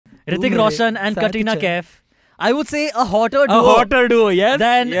Hrithik Roshan and Katrina Kaif. I would say a hotter duo. Yes.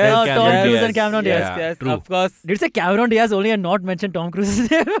 Than Tom Cruise and Cameron Diaz. Yes, of course. Did you say Cameron Diaz only and not mention Tom Cruise's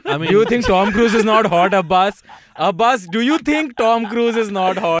name? I mean, do you think Tom Cruise is not hot, Abbas? Abbas, do you think Tom Cruise is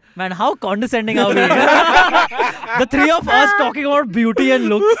not hot? Man, how condescending are we? The three of us talking about beauty and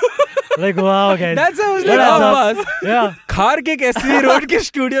looks. Like, wow, guys. That's how I was like, Abbas. Yeah. खार के कैसी road के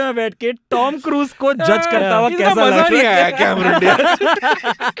studio में बैठ के Tom cruise को जज करता हुआ कैसा लग रहा है कैमरन डियाज।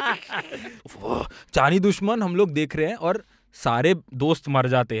 चानी दुश्मन हम लोग देख रहे हैं और सारे दोस्त मर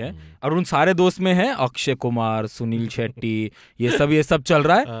जाते हैं और उन सारे दोस्त में हैं अक्षय कुमार, सुनील शेट्टी, ये सब चल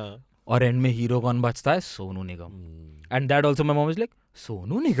रहा है और एंड में हीरो कौन बचता है? Sonu Nigam. And that also my mom is like,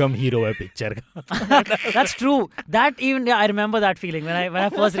 Sonu Nigam hero है पिक्चर का। That's true. That even I remember that feeling when I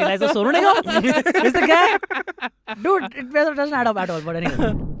first realized, oh, Sonu Nigam is the guy. Dude, it doesn't add up at all. But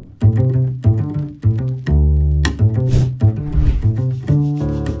anyway.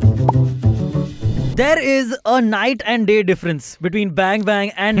 There is a night and day difference between Bang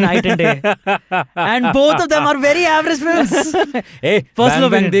Bang and Night and Day, and both of them are very average films. Hey, Bang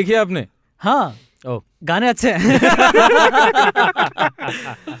Bang देखिए आपने? हाँ. Oh, गाने अच्छे हैं.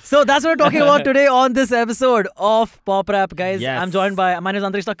 So that's what we're talking about today on this episode of Pop Rap, guys. Yes. My name is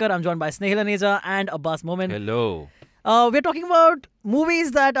Antariksh Abbas. I'm joined by Snayhil and Abbas Momin. Hello. We're talking about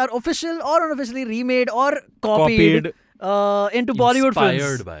movies that are official or unofficially remade or copied. Into Bollywood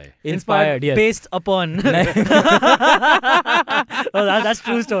films. Inspired, yes. Based upon. Oh, that's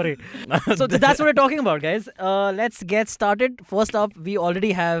true story. So that's what we're talking about, guys. Let's get started. First up, we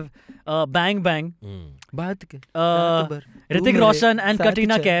already have Bang Bang. Hrithik Roshan and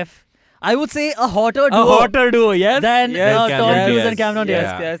Katrina Kaif. I would say a hotter duo. Yes. Than Tom Cruise and Cameron Diaz.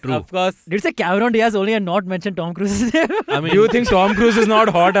 Yes, of course. Did you say Cameron Diaz only and not mention Tom Cruise's name? I mean, do you think Tom Cruise is not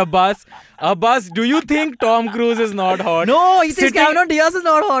hot, Abbas? Abbas, do you think Tom Cruise is not hot? No, he thinks Cameron Diaz is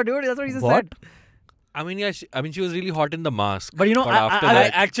not hot, dude. That's what he just said. I mean, yeah, she was really hot in The Mask. But you know,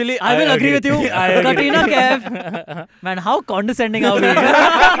 I will agree with you. Katrina Kaif. Man, how condescending are we?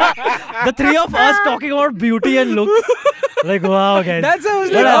 The three of us talking about beauty and looks. Like, wow, guys. That's how I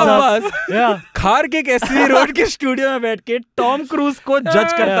was like, Abbas. Yeah. खार के कैसी road के studio में बैठ के Tom cruise को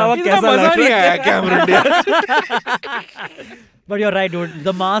जज करता हुआ कैसा लग रहा है Cameron Diaz. But you're right, dude.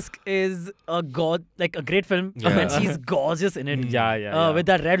 The Mask is a great film. Yeah. And she's gorgeous in it. Yeah. With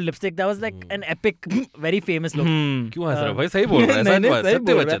that red lipstick, that was like an epic, very famous look. क्यों हंस रहा है भाई? सही बोल रहा है। सही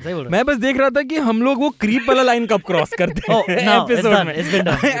बोल रहा है। मैं बस देख रहा था कि हम लोग वो क्रीप वाला लाइन कब क्रॉस करते हैं एपिसोड में। It's been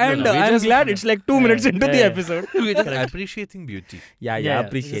done. And I'm glad it's like 2 minutes into the episode. We're just appreciating beauty. Yeah,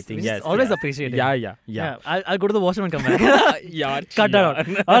 appreciating. Yes. Always appreciating. Yeah. I'll go to the washroom and come back. Yeah. Cut that out.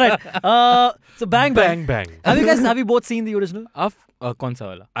 All right. So Bang Bang. Have you both seen the original? कौन सा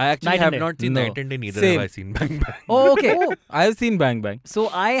वाला? I actually have not seen Night and Day, neither have I seen Bang Bang. Oh, okay. I have seen Bang Bang. So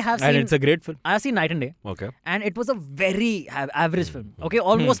I have seen... And it's a great film. I have seen Night and Day. Okay. And it was a very average film. Okay,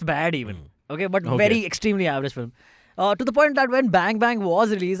 almost bad even. Okay, but very extremely average film. To the point that when Bang Bang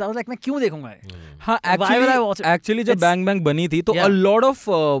was released, I was like, मैं क्यों देखूंगा? हाँ, Why will I watch it? Actually, जब Bang Bang बनी थी, तो a lot of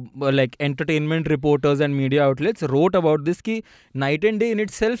like entertainment reporters and media outlets wrote about this कि Night and Day in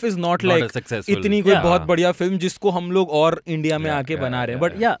itself is not like इतनी कोई बहुत बढ़िया फिल्म जिसको हम लोग और इंडिया में आके बना रहे हैं.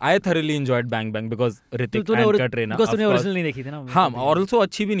 But I thoroughly enjoyed Bang Bang because Hrithik and Katrina. Because तूने original नहीं देखी थी ना? हाँ, और also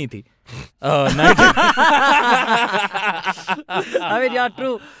अच्छी भी नहीं थी. I mean, yeah,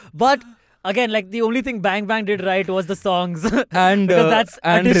 true. But again, like the only thing Bang Bang did right was the songs, and that's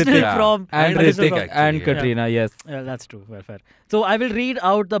additional from Hrithik and Katrina. Yes, that's true. Well, fair. So I will read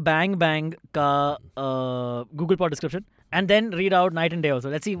out the Bang Bang ka Google Pod description, and then read out Night and Day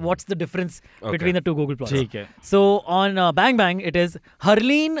also. Let's see what's the difference between the two Google Plots. Okay. So on Bang Bang, it is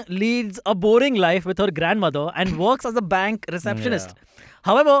Harleen leads a boring life with her grandmother and works as a bank receptionist.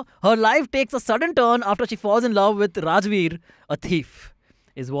 However, her life takes a sudden turn after she falls in love with Rajveer, a thief.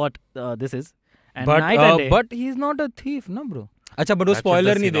 Is what this is. And Night and Day. But he's not a thief, no bro. अच्छा, but वो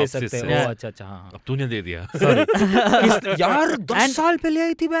spoiler नहीं दे सकते. अच्छा, हाँ. अब तूने दे दिया. Sorry. यार 10 साल पहले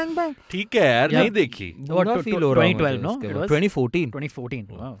आई थी Bang Bang. ठीक है यार, नहीं देखी. What, 2012, no? It was 2014. 2014.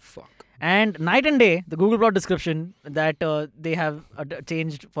 Wow, fuck. And Night and Day, the Google Plot description that they have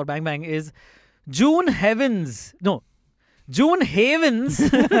changed for Bang Bang is June Havens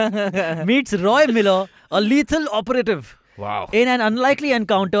meets Roy Miller, a lethal operative. Wow. In an unlikely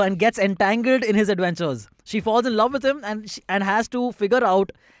encounter and gets entangled in his adventures. She falls in love with him and has to figure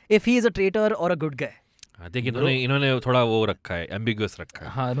out if he is a traitor or a good guy. देखिए इन्होंने थोड़ा वो रखा है, ambiguous रखा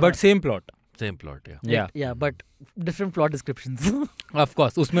है. हाँ, but same plot. Yeah, but different plot descriptions. Of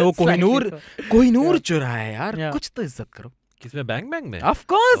course, उसमें वो कोहिनूर चुरा है यार. कुछ तो इज्जत करो. किसमें? Bang Bang में? Of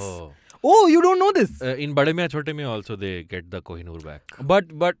course. Oh, you don't know this. In Bade Mein Chote Mein also they get the Kohinoor back. But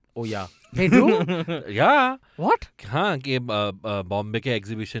oh yeah. They do? Yeah. What? हाँ कि बॉम्बे के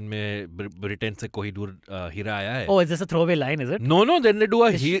एग्जीबिशन में ब्रिटेन से कोहिनूर हीरा आया है. Oh, is this a throwaway line, is it? No, then they do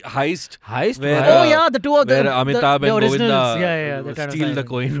a heist. Where, Oh yeah, the two of them. Where Amitabh and originals. Govinda Yeah, they're steal the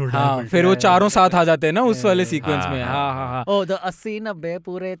Kohinoor. हाँ, फिर वो चारों साथ आ जाते हैं ना उस वाले सीक्वेंस में. हाँ. Oh, the 80-90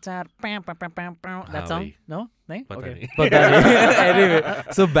 पूरे चार. That song? वही. No? नहीं? पता Okay. नहीं. पता नहीं. Anyway,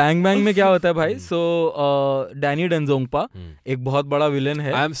 so Bang Bang में क्या होता है भाई? So Danny Denzongpa एक बहुत बड़ा विलन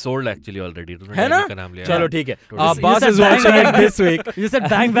है. I am sold actually already. है ना? का नाम लिया. चलो ठीक है. You Abbas said is Bang watching Bang. it this week. You said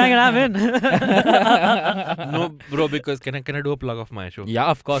Bang Bang and I'm in. No, bro, because can I do a plug of my show? Yeah,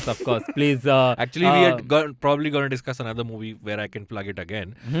 of course. Please. Actually, we are probably going to discuss another movie where I can plug it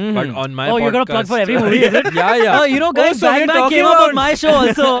again. But on my Oh, podcast, you're going to plug for every movie, is it? Yeah. Oh, you know, guys, so Bang we're Bang talking came up about- on my show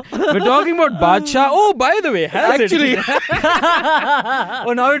also. We're talking about Badshah. Oh, by the way, has Actually.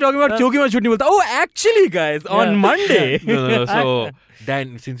 Oh, now we're talking about क्योंकि मैं झूठ नहीं बोलता. Oh, actually, guys, on Monday. No. So,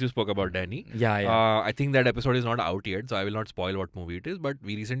 Dan, since you spoke about Danny, Yeah. I think that episode is not out yet, so I will not spoil what movie it is. But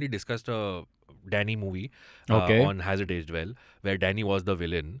we recently discussed a Danny movie Okay. on Has It Aged Well, where Danny was the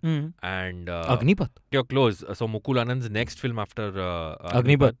villain. And Agnipath. you're close. So Mukul Anand's next film after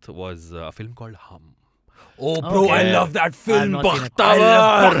Agnipath was a film called Hum. Oh, bro, Okay. I love that film. not seen it.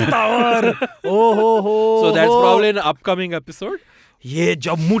 Bakhtavar. Oh. So that's probably an upcoming episode. ये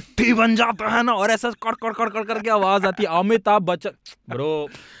जब मुट्ठी बन जाता है ना और ऐसा कर करके आवाज आती है Amitabh Bachchan bro.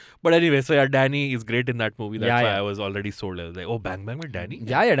 But anyway, so yeah, Danny is great in that movie. That's Yeah, why yeah. I was already sold. I was like, oh, Bang Bang with Danny?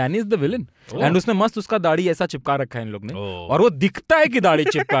 Yeah, Danny is the villain. Oh. And उसने मस्त उसका दाढ़ी ऐसा चिपका रखा है इन लोग ने. Oh. और वो दिखता है कि दाढ़ी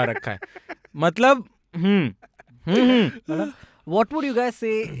चिपका रखा है. मतलब What would you guys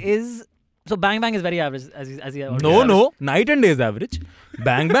say is... So Bang Bang is very average, as you No. Night and Day is average.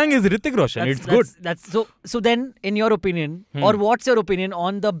 Bang Bang is Hrithik Roshan. It's good. That's so then, in your opinion, or what's your opinion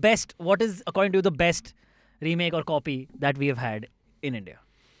on the best, what is according to you the best remake or copy that we have had in India?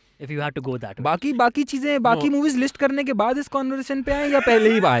 If you had to go that way. बाकी चीजें बाकी movies list करने के बाद इस conversation पे आए या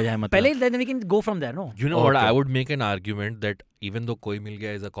पहले ही आ जाए मतलब. पहले, then we can go from there, no? You know what? I would make an argument that even though Koi Mil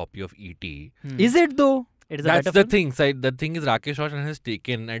Gaya is a copy of E.T., Is it though? It is a that's better the film. thing. The thing is, Rakesh Roshan has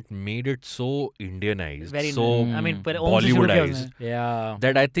taken and made it so Indianized, Very, so I mean, पर ओम से शुरू किया Bollywoodized, उसने. Yeah.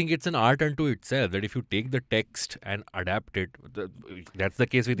 that I think it's an art unto itself. That if you take the text and adapt it, that's the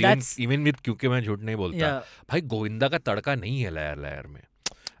case with even with क्योंकि मैं झूठ नहीं बोलता. Yeah. भाई गोविंदा का तड़का नहीं है लायर में.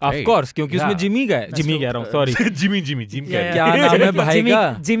 Of Right. course, क्योंकि उसमें Yeah. जिमी कह रहा हूँ. Sorry. Jimmy. Yeah, क्या नाम है भाई का?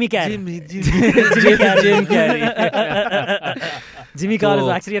 Jimmy Carrey. Jim Carrey. Jimmy Carrey is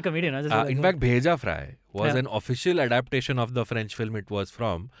So, actually a comedian. Huh? in fact, Bheja Fry was Yeah. an official adaptation of the French film it was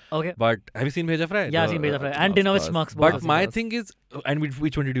from. Okay. But have you seen Bheja Fry? Yeah, I've seen Bheja Fry. And Dinner with Schmucks. both But of my those. thing is, and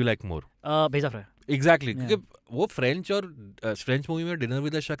which one did you like more? Bheja Fry. Exactly. Yeah. क्योंकि वो French और French movie में dinner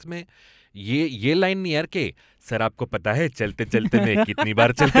with the शख्स में ये line नहीं यार के सर आपको पता है चलते चलते में कितनी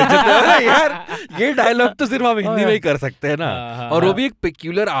बार चलते अरे यार ये डायलॉग तो सिर्फ हम हिंदी में ही कर सकते हैं ना. और वो भी एक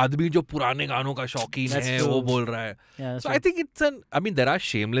पेक्यूलर आदमी जो पुराने गानों का शौकीन That's है true. वो बोल रहा है. Yeah, that's So I think it's I mean there are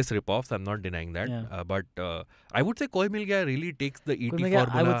shameless rip-offs. I'm not denying that. Yeah. But I would say Koi Mil Gaya really takes the ET Cool, yeah,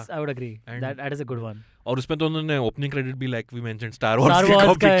 formula. I would agree. and- That is a good one. और उसमें तो उन्होंने opening credit भी like we mentioned Star Wars Star की Wars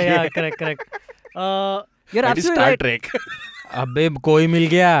copy का, की yeah, है. correct. You're That is absolutely Star right. Trek. अबे कोई मिल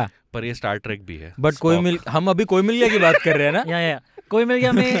गया. पर ये Star Trek भी है. बट हम अभी कोई मिल गया की बात कर रहे हैं ना. Yeah. कोई मिल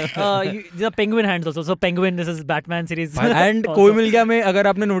गया में the penguin hands also. So penguin, this is Batman series. And also. कोई मिल गया में अगर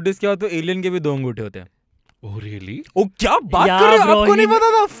आपने नोटिस किया हो तो एलियन के भी 2 अंगूठे होते हैं. Oh really? ओ क्या बात Yeah, कर रहे हो? bro, आपको नहीं he- पता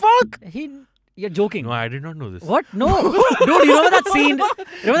था? Fuck. You're joking. No, I did not know this. What? No. Dude, you remember that scene?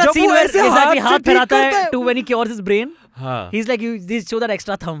 Remember that जब scene वो where ऐसे exactly हाथ से हाथ ठीक फैलाता करता है है. to when he cures his brain? हाँ. He's like, they show that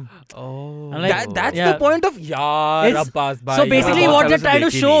extra thumb. Oh. I'm like, That's yeah. the point of यार It's- अब्बास भाई. So basically बहुत what सालों they're से trying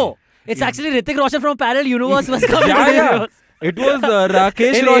to देखी show, नहीं. it's actually Hrithik Roshan from a parallel universe was coming Yeah, to the yeah. universe. It was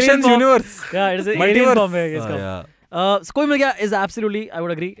Rakesh In Roshan's alien form. universe. Yeah, it is an Multiverse. alien form. It's called. yeah. So Koi Mil Gaya is absolutely, I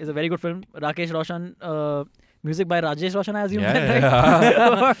would agree, is a very good film. Rakesh Roshan, music by Rajesh Roshan, I assume.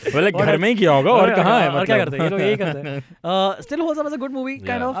 Yeah. बोले घर में ही किया होगा और कहाँ है और क्या मतलब. करते हैं ये लोग यही करते हैं. Still holds up as a good movie,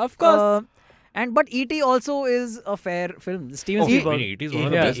 kind Yeah. of. Of course. And but E.T. also is a fair film. Steven Oh, Spielberg. I mean, it is one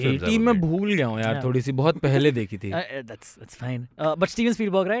of the Yeah. best films 80 ever में made. भूल गया हूँ यार Yeah. थोड़ी सी बहुत पहले देखी थी. That's fine. But Steven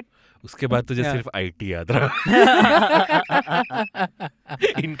Spielberg, right? उसके बाद तुझे Yeah. सिर्फ IT याद रहा.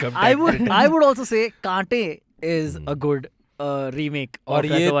 Income I tax would return. I would also say Kaante is a good remake. और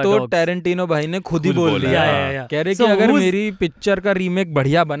of ये Reservoir तो Dogs. टैरेंटिनो भाई ने खुद ही खुद बोल बोला. दिया. Yeah. कह रहे So कि अगर who's- मेरी पिक्चर का रीमेक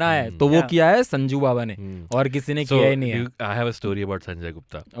बढ़िया बना है तो वो Yeah. किया है संजू बाबा ने और किसी ने So, किया ही नहीं है. I have a story about Sanjay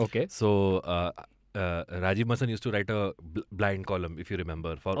Gupta. Okay. So, Rajiv Masan used to write a blind column, if you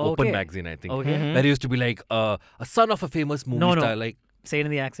remember, for Open Okay. magazine, I think. Okay. Mhm. Where he used to be like, a son of a famous movie No. star, like, Say it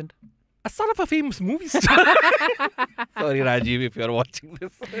in the accent. a son of a famous movie star. Sorry, Rajiv, if you're watching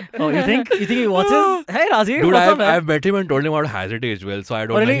this. Oh, you think he watches? Hey, Rajiv, Dude, what's up, man? I've met him and told him about Hazard as well, so I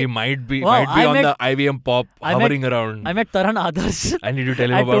don't Oh, know. really? He might be Wow, on the IVM Pop hovering around. I met Taran Adarsh. I need to tell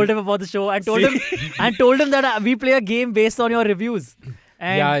him I about. told him about the show. I told him that we play a game based on your reviews.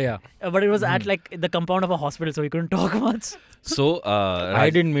 And, Yeah. But it was at like the compound of a hospital, so we couldn't talk much. So, I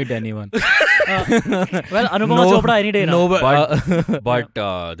didn't meet anyone. Well, Anupama Chopra any day now. But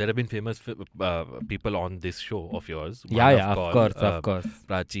there have been famous people on this show of yours. Of course.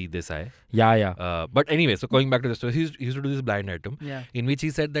 Prachi Desai. Yeah. But anyway, so going back to the story, he used to do this blind item Yeah. in which he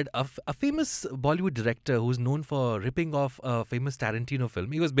said that a famous Bollywood director who's known for ripping off a famous Tarantino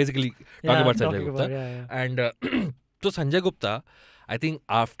film. He was basically talking about Sanjay Gupta. And so Sanjay Gupta, I think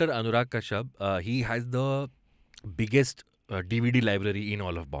after Anurag Kashyap, he has the biggest DVD library in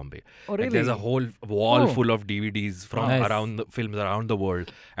all of Bombay. Oh, really? Like there's a whole wall Oh. full of DVDs from Nice. films around the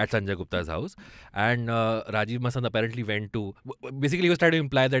world at Sanjay Gupta's house. And Rajiv Masand apparently went to... Basically, he was trying to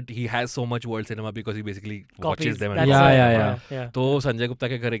imply that he has so much world cinema because he basically watches them. That's And yeah. So Sanjay Gupta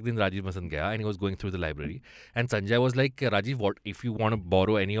ke ghar ek din Rajiv Masand gaya and he was going through the library. And Sanjay was like, Rajiv, what if you want to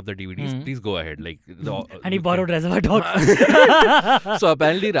borrow any of the DVDs, please go ahead. Like, And he borrowed Reservoir Dogs. So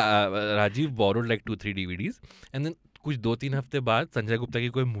apparently Rajiv borrowed like 2-3 DVDs and then कुछ 2-3 हफ्ते बाद संजय गुप्ता की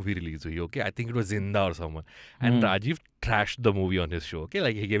कोई movie release हुई okay I think it was जिंदा और someone and Rajiv trashed the movie on his show okay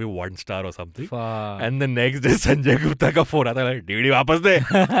like he gave it 1 star or something and the next day Sanjay Gupta का phone आता है DVD वापस दे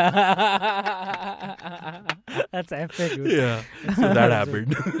That's epic, dude. yeah so that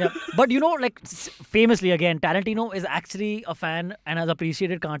happened Yeah, but you know, like famously again, Tarantino is actually a fan and has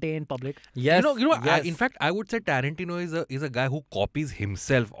appreciated Kaante in public. Yes, you know in fact I would say Tarantino is a guy who copies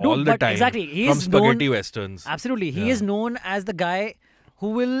himself Dude, all the but time exactly. He from is spaghetti known, westerns. Absolutely. He is known as the guy who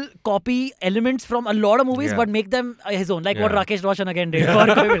will copy elements from a lot of movies but make them his own. Like what Rakesh Roshan again did for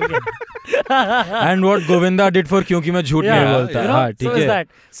Koi Mil Gaya. And what Govinda did for Kyunki Main Jhoot Nahi Bolta. You know? So is that.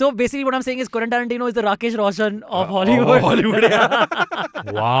 So basically what I'm saying is Quentin Tarantino is the Rakesh Roshan of Hollywood.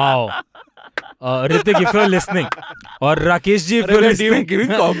 Wow. Ritik, if you're listening, or Rakesh ji, if you're listening, giving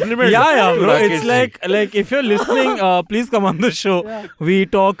compliments. Yeah, bro. Rakesh It's ji. like if you're listening, please come on the show. Yeah. We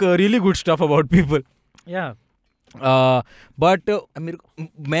talk really good stuff about people. Yeah. But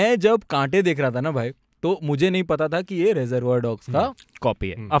मैं जब कांटे देख रहा था ना भाई तो मुझे नहीं पता था कि ये रिजर्वायर डॉग्स का कॉपी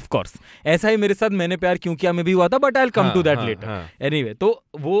है ऑफ कोर्स ऐसा ही मेरे साथ मैंने प्यार क्यों किया में भी हुआ था but I will come to that letter anyway तो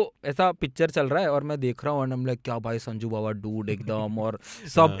वो ऐसा पिक्चर चल रहा है और मैं देख रहा हूँ एंड लाइक क्या भाई संजू बाबा डूड एकदम और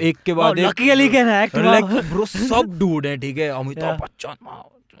सब एक के बाद एक Luckily can act. Like bro सब डूड है ठीक है अमिताभ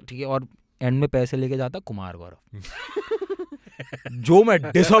बच्चन ठीक है और एंड में पैसे लेके जाता कुमार गौरव जो मैं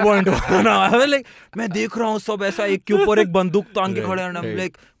डिसअपॉइंट हुआ ना लाइक मैं देख रहा हूँ सब ऐसा एक के ऊपर एक बंदूक तांग के खड़े हैं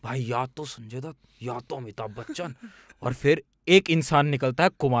लाइक भाई या तो संजय दत्त या तो अमिताभ बच्चन और फिर एक इंसान निकलता है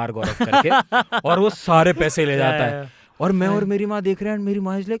कुमार गौरव करके और वो सारे पैसे ले जाता है और मैं और मेरी माँ देख रहे हैं मेरी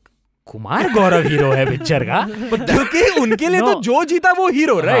माँ is like Kumar Gaurav hero है पिक्चर का क्योंकि उनके लिए तो जो जीता वो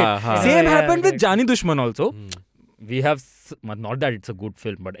hero right same happened with जानी दुश्मन also we have not that it's a good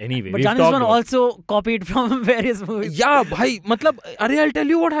film but anyway but Johnny Dushman also copied from various movies yeah भाई मतलब अरे I'll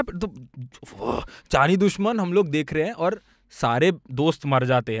tell you what happened तो जानी दुश्मन हम लोग देख रहे हैं और सारे दोस्त मर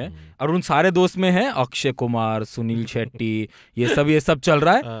जाते हैं और उन सारे दोस्त में है अक्षय कुमार सुनील शेट्टी ये सब चल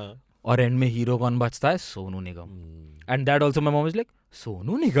रहा है और एंड में हीरो कौन बचता है Sonu Nigam and that also my mom is like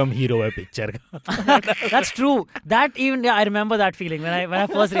Sonu Nigam hero है पिक्चर का That's true. That even I remember that feeling when I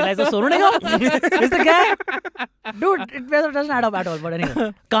first realized Sonu Nigam is the guy. Dude, it doesn't add up at all. But anyway,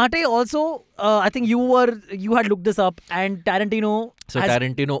 Kaante also, I think you had looked this up, and Tarantino. So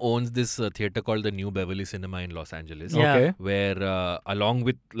Tarantino owns this theater called the New Beverly Cinema in Los Angeles. Yeah. Okay. Where along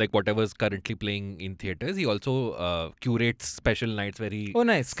with like whatever's currently playing in theaters, he also curates special nights where he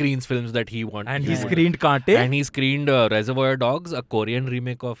screens films that he wants. And he screened Kaante. And he screened Reservoir Dogs, a Korean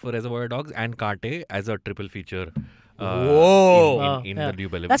remake of Reservoir Dogs, and Kaante as a triple feature. Whoa! In the New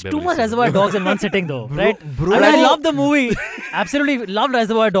Beverly. That's too much Reservoir Dogs in one sitting, though, right? Bro, I love the movie. Absolutely love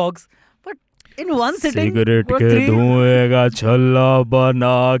Reservoir Dogs. But in one sitting, cigarette for के three- धुएं का छल्ला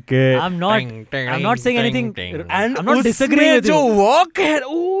बना के I'm not saying anything. and I'm not disagreeing with जो you. walk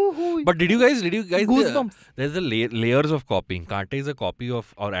है But did you guys Goosebumps. there's the layers of copying. Kaante is a copy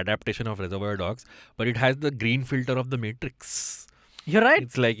of or adaptation of Reservoir Dogs, but it has the green filter of the Matrix. You're right.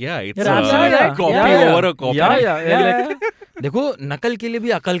 It's like it's You're absolutely right. copy Yeah. over a copy. like, देखो नकल के लिए भी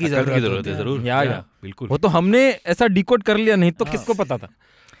अकल की जरूरत है जरूर या बिल्कुल वो तो हमने ऐसा डिकोड कर लिया नहीं तो किसको पता था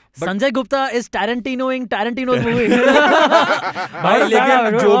Sanjay Gupta is Tarantinoing Tarantino's movie. भाई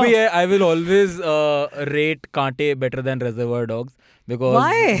लेकिन जो भी है, I will always rate Kaante better than Reservoir Dogs because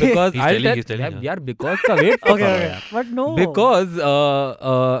Why? Because He's telling, यार because का weight Okay. But no. Because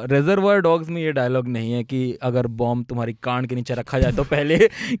Reservoir Dogs में ये डायलॉग नहीं है कि अगर बॉम्ब तुम्हारी कान के नीचे रखा जाए तो पहले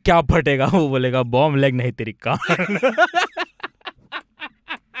क्या फटेगा, वो बोलेगा बॉम्ब लेग नहीं तेरी कान.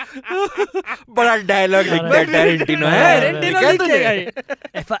 बड़ा डायलॉग लिखता है Tarantino है.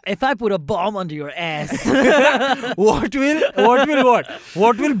 If I put a bomb under your ass, what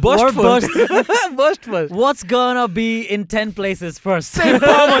will burst first? Burst first. what's gonna be in 10 places first? Say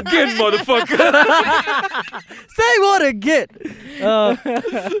bomb again, motherfucker. Say what again?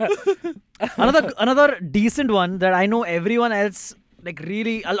 Another decent one that I know everyone else like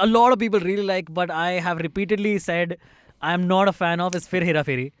really a lot of people really like, but I have repeatedly said I am not a fan of is Phir Hera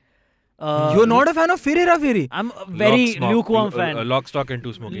Pheri. You're not a fan of Phir Hera Pheri? I'm a very lukewarm fan. Lock, Stock and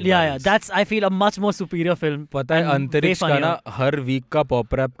Two Smoking Yeah, Barrels. that's I feel a much more superior film. पता है अंतरिक्ष का ना हर week का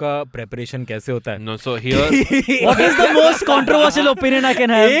pop rap का preparation कैसे होता है? No, so here What is the most controversial opinion I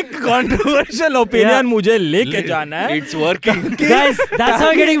can have? एक controversial opinion मुझे लेके जाना है. it's working. Guys, that's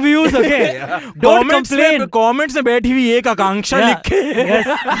how I'm getting views, okay? Don't complain. Comments में बैठी हुई एक आकांक्षा लिखे. Yes.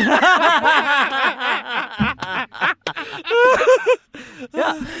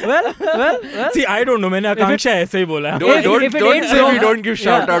 Yeah. Well. See, I don't know. मैंने आकांक्षा ऐसे ही बोला. Don't if it ain't say we broke- don't give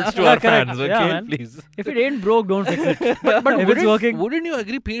shout outs to Yeah, our correct. fans, Yeah, okay? man. Please. If it ain't broke, don't fix it. But if it's working. wouldn't you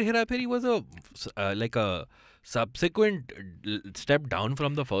agree Phir Hera Pheri was like a subsequent step down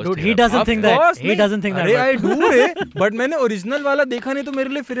from the first? Dude, he Hera doesn't Pheri? think that. He doesn't think that. अरे but- I do रे. But मैंने original वाला देखा नहीं तो मेरे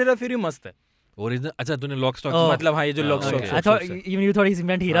लिए फिर हेरा फेरी मस्त है. Original. अच्छा तूने Lock, Stock. Oh. मतलब हाँ ये जो lock okay. Stock. I thought even you thought he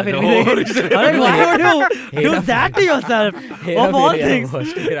meant Hera Pheri. No, Why would you do that to yourself? Of all things.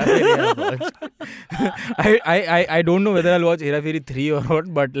 I don't know whether I'll watch Hera Pheri 3 or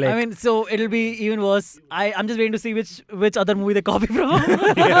not, but like I mean, so it'll be even worse. I'm just waiting to see which other movie they copy from.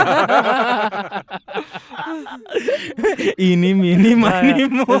 Eeny, meeny, miny,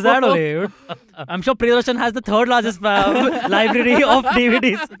 mo. Is that only? Dude? I'm sure Priyadarshan has the third largest library of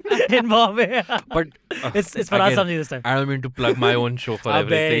DVDs in Bombay. But It's for us something this time. I don't mean to plug my own show for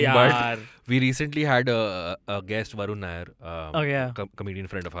Abbe everything, yaar. but we recently had a guest, Varun Nair, Okay, yeah. comedian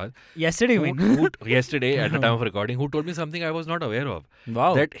friend of ours, Yesterday, you mean? who yesterday at the time of recording, who told me something I was not aware of.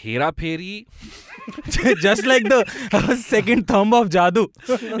 Wow. That Hera Pheri, Just like the second thumb of Jadoo.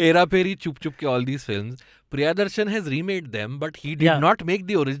 Hera Pheri, Chup Chup Ke, all these films, Priyadarshan has remade them, but he did Yeah. not make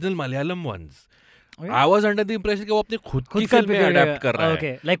the original Malayalam ones. Okay. I was under the impression कि वो अपने खुद की का film में adapt कर रहा है.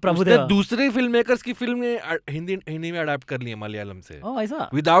 Okay, like उसने Prabhudeva. दूसरे फिल्म मेकर्स की फिल्म में हिंदी में अडेप्ट कर लिए मलयालम से. Oh, ऐसा.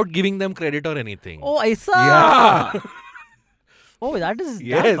 Without giving them credit or anything. Oh, ऐसा. Yeah. Oh, that is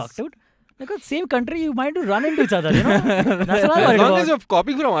Yes. that fucked, dude. Because same country, you might run into each other, you know? That's what I As worried long about. as you're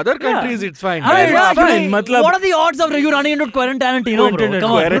copying from other countries, it's fine. I mean, it's fine, actually, मतलब- what are the odds of you running into Quentin Tarantino, bro?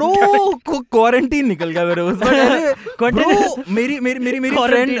 Come on. Bro, quarantine निकल गया मेरे उसमें. Bro, मेरी friend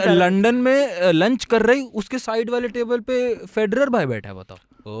Quarantine London में lunch कर रही, उसके साइड वाले टेबल पे फेडरर भाई बैठा है. बताओ.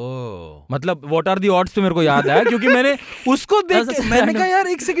 Oh. मतलब व्हाट आर दी ऑड्स पे मेरे को याद आया क्योंकि मैंने उसको देख That's मैंने कहा यार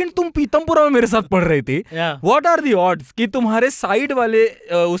एक सेकंड तुम पीतमपुरा में मेरे साथ पढ़ रही थी. Yeah. What are the odds कि तुम्हारे साइड वाले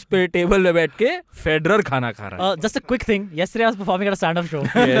उस पे टेबल पे बैठ के फेडरर खाना खा रहा है. Just a quick thing. Yesterday I was performing at a stand-up show.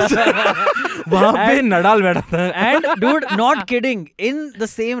 वहां पे नडाल बैठा था. And dude, not kidding, in the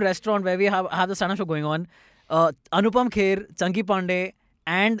same restaurant where we have the stand-up show going on, Anupam Kher, Chunky Pandey,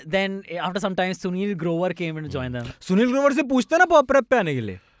 and then after some time Sunil Grover came in to join them. Sunil Grover से पूछते ना pop rap पे आने के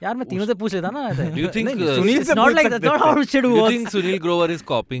लिए. यार मैं तीनों से पूछ लेता ना ऐसे. Do you think Sunil It's से not पूछ like सकते that's not how shit do you works. think Sunil Grover is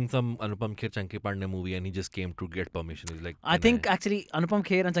copying some Anupam Kher Chunky Pandey movie and he just came to get permission? He's like, I "Can think actually Anupam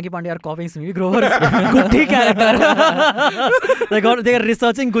Kher and Chunky Pandey are copying Sunil Grover's Gutti character. they are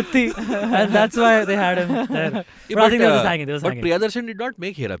researching Gutti, and that's why they had him there. But I think they were just hanging. They were just But hanging. Priyadarshan did not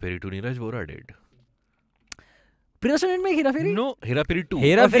make Hera Pheri 2. Neeraj Vora did. Priyadarshan didn't make Hera Pheri? No, Hera Pheri 2.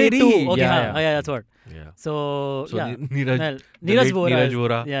 Hera Pheri Pheri. 2. Okay, Yeah. yeah, that's what. Yeah. So yeah. Neeraj, Well, the Neeraj late Vora. Neeraj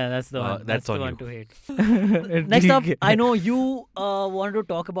Vora. Yeah, that's the one. that's the on one you. to hate. Next up, I know you wanted to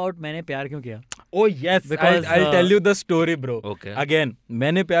talk about मैंने प्यार क्यों किया. Oh yes, Because, I'll tell you the story, bro. Okay. Again,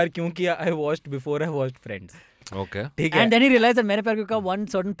 मैंने प्यार क्यों किया? I watched before I watched Friends. Okay. ठीक है. And then he realized that मैंने प्यार क्यों किया one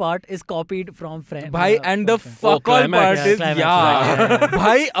certain part is copied from Friends. भाई and the fuck all climax. part is climax, yeah.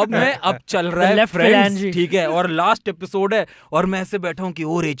 भाई अब चल रहा है left Friends, phalange. ठीक है, और लास्ट एपिसोड है और मैं ऐसे बैठा हूँ कि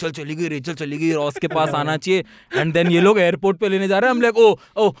ओ रेचल चली गई रॉस के पास आना चाहिए. एंड देन ये लोग एयरपोर्ट पे लेने जा रहे हैं. हम like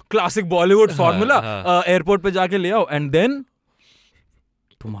oh classic Bollywood formula, airport पे जाके ले आओ. एंड देन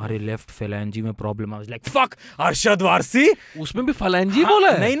तुम्हारे लेफ्ट फेलेंजी में problem. I was like fuck Arshad Warsi. उसमें भी फलांजी बोला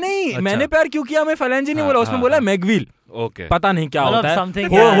है? नहीं अच्छा। मैंने प्यार क्यों किया मैं फेलेंजी नहीं बोला. उसमें बोला मैगवील. Okay. पता नहीं क्या मतलब होता है, something,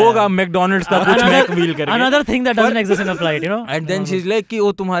 होगा मैकडोनल्ड्स का कुछ मैक व्हील करके. Another thing that doesn't exist in a flight, you know. And then she is like कि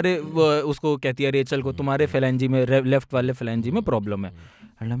वो तुम्हारे उसको कहती है रेचल को, तुम्हारे फेलेंजी में लेफ्ट वाले फेलेंजी में प्रॉब्लम है.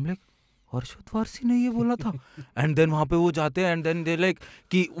 And I am like Harshad Warsi ने ये बोला था. एंड देन वहां पे वो जाते हैं एंड देन दे लाइक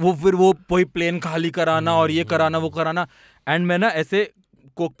कि वो फिर वो कोई प्लेन खाली कराना और ये कराना वो कराना. एंड मैं ना ऐसे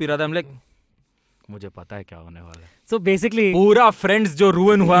कोक पी रहा था. लाइक मुझे पता है क्या होने वाला है. So basically, पूरा फ्रेंड्स जो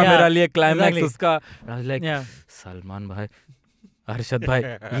रूइन हुआ मेरा लिए क्लाइमैक्स exactly. उसका. लाइक सलमान भाई, अरशद भाई,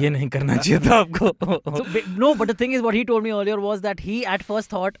 ये नहीं करना चाहिए था आपको. so no, but the thing is, what he told me earlier was that he at first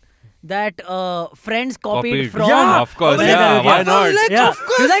thought that Friends copied from. Yeah, of course. Yeah, why not? Yeah. Of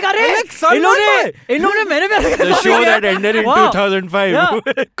course. He's like, अरे इन्होंने मैंने The show that ended in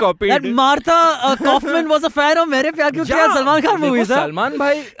 2005 copied. That Martha Kaufman was a fan of मेरे प्यार क्यों किया Salman Khan movies. Salman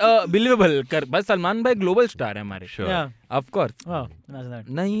भाई believable कर, बस सलमान भाई ग्लोबल स्टार है हमारे. Sure. Yeah. Of course. Wow, imagine that.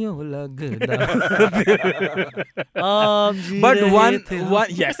 नहीं हो लगदा. जी But रहे one थे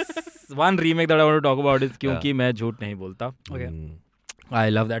yes, one remake that I want to talk about is क्योंकि मैं झूठ नहीं बोलता. Okay. I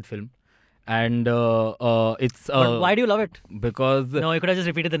love that film. And it's But why do you love it? because No, you could have just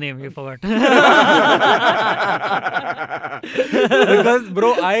repeated the name. You forgot. because bro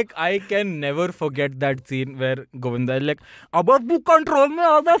I can never forget that scene where Govinda is like about to control me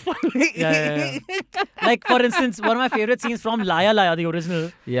all the funny. Yeah. Like for instance, one of my favorite scenes from Liar Liar, the original,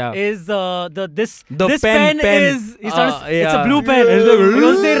 is this pen is it's a blue pen. It's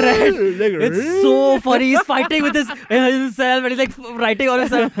don't say red. It's so funny. He's fighting with himself and he's like writing on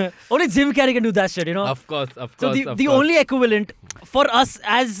himself. Only Jim Carrey can do that shit, you know. Of course. So the only equivalent for us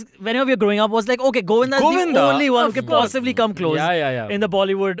as whenever we were growing up was like, okay, Govinda is the only one who can possibly come close in the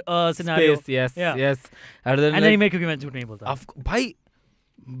Bollywood scenario. Space, yes. And then he made क्योंकि मैं झूठ नहीं बोलता. भाई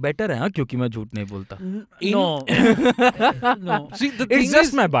better है हाँ क्योंकि मैं झूठ नहीं बोलता. No. See, It's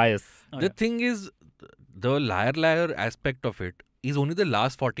just my bias. The thing is, the liar aspect of it is only the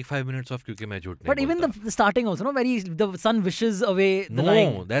last 45 minutes of क्योंकि मैं झूठ नहीं But even बोलता. the starting also, no, where the son wishes away the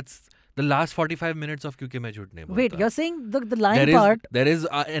lying. No, that's the last 45 minutes of क्योंकि मैं झूठ नहीं बोलता. Wait, you're saying the lying part? There is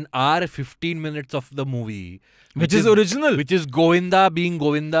an hour 15 minutes of the movie Which is original. which is Govinda being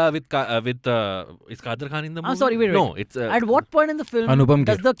Govinda with is Kader Khan in the movie? I'm sorry, wait. No, it's At what point in the film Anupam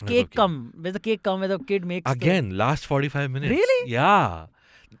does the Kher. cake come? Where's the cake come where the kid makes again last 45 minutes. Really? Yeah.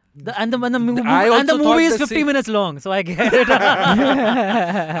 and the movie thought is the 50 same. minutes long, so I get it.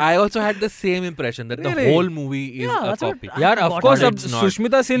 I also had the same impression that the Really? whole movie is Yeah, a that's what copy. यार I of got course it. अब It's not.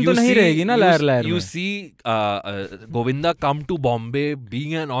 Sushmita Sen तो नहीं रहेगी ना lawyer lawyer You में. see Govinda come to Bombay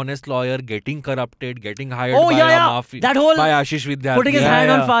being an honest lawyer, getting corrupted, getting hired Oh, by yeah, a yeah. mafia, That whole by Ashish Vidyarthi. putting his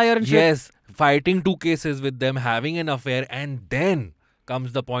hand on fire and shit. Yes, fighting 2 cases with them, having an affair, and then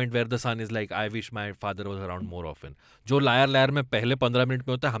comes the point where the son is like, I wish my father was around more often. जो lawyer lawyer में पहले 15 minute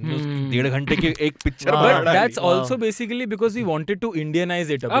में होता है, हमने उसकी 1.5 घंटे की एक पिक्चर बना But डाली. that's also basically because we wanted to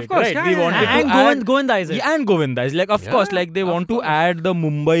Indianize it a bit, Of course, right? yeah, We yeah, wanted yeah. to And add Govinda is it. Yeah, and Govinda is like, of Yeah, course, like they want to add the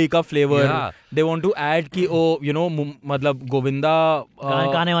Mumbai ka flavor. Yeah. They want to add कि you know मतलब गोविंदा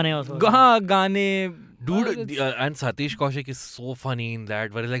गाने वाने also. हाँ गाने. Dude, and Satish Kaushik is so funny in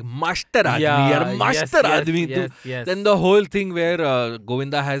that, where he's like, Master Admi, Yeah, yaar, Master yes, Admi. yes, tu. yes. Then the whole thing where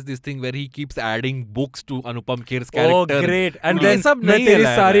Govinda has this thing where he keeps adding books to Anupam Kher's character. Oh great! And ये then सब मैं नहीं तेरी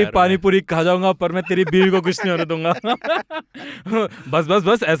है सारी यार. पानी पूरी खा जाऊंगा पर मैं तेरी बीवी को कुछ नहीं होने दूंगा.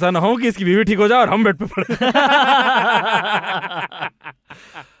 बस ऐसा ना हो कि इसकी बीवी ठीक हो जाए और हम बेड पे पड़े.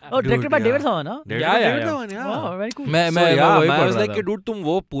 Oh, directed by yeah. David Dhawan, huh? David Dhawan, yeah. Wow, very cool. मैं So, yeah, वही मैं पढ़ was रहा like था. कि dude तुम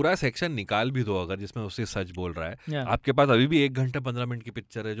वो पूरा सेक्शन निकाल भी दो अगर जिसमें उससे सच बोल रहा है. Yeah. आपके पास अभी भी 1 घंटा 15 मिनट की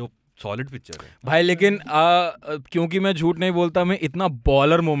पिक्चर है जो सॉलिड पिक्चर है. भाई लेकिन क्योंकि मैं झूठ नहीं बोलता मैं इतना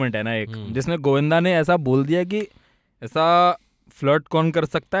बॉलर मोमेंट है ना एक जिसमें गोविंदा ने ऐसा बोल दिया कि ऐसा फ्लर्ट कौन कर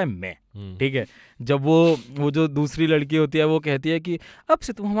सकता है मैं. ठीक है, जब वो जो दूसरी लड़की होती है वो कहती है कि अब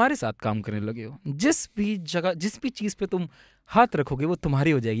से तुम हमारे साथ काम करने लगे हो, जिस भी जगह जिस भी चीज पे तुम हाथ रखोगे वो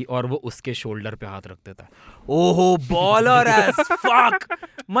तुम्हारी हो जाएगी, और वो उसके शोल्डर पे हाथ रख देता है. ओहो बॉलर एज फक.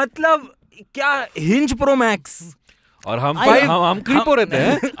 मतलब क्या हिंज प्रो मैक्स. और हम क्रीपो रहते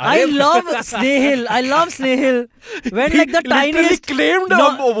हैं. I love Snayhil. I love Snayhil. When like the tiniest claimed a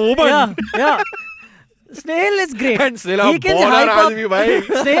woman. Yeah. Snayhil is great. And still He a can baller hype up. आदमी भाई.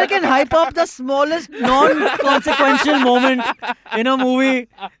 Snayhil can hype up the smallest non-consequential moment in a movie.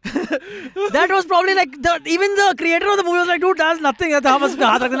 That was probably like even the creator of the movie was like, dude, that's nothing. हम बस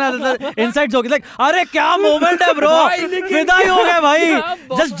हाथ रख देना. Inside joke. It's like, अरे क्या moment है bro. फिदा ही हो गया भाई.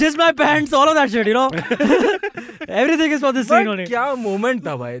 Just jizz my pants, all of that shit, you know. Everything is for this scene only. क्या मोमेंट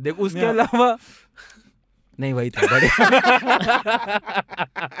था भाई. देख उसके अलावा नहीं वही था बड़े.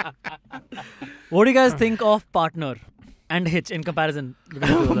 What do you guys think of Partner and Hitch in comparison?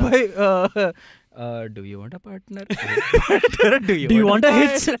 भाई Do you want a partner? Do you want a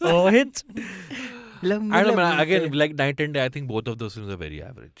hitch? Oh, hitch. I don't know, man, again, like Night and Day, I think both of those films are very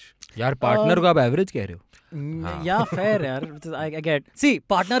average. यार partner को आप average कह रहे हो? Yeah, fair, yaar. I get. See,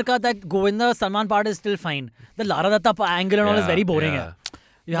 partner ka that Govinda Salman part is still fine. The Lara Datta angle and all is very boring.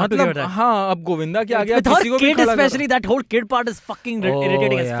 You have to give it that. हाँ, अब गोविंदा के आगे with her kid especially, that whole kid part is fucking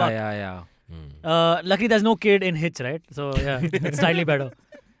irritating as fuck. Yeah. Luckily there's no kid in Hitch, right? So yeah, it's slightly better.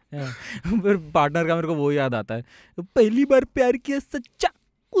 फिर partner का मेरे को वो याद आता है, पहली बार प्यार किया सच्चा,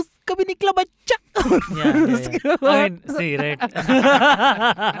 उसका भी निकला बच्चा. Yeah. I mean, see, right?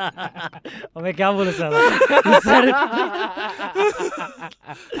 मैं क्या बोल सकता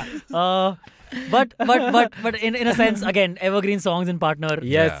but in a sense, again, evergreen songs in Partner.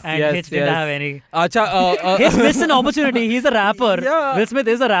 Yes, and Hitch didn't have any. अच्छा, Hitch missed an opportunity. He's a rapper. Yeah. Will Smith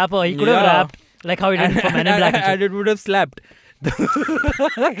is a rapper. He could have rapped like how he did for Men in Black. And it would have slapped.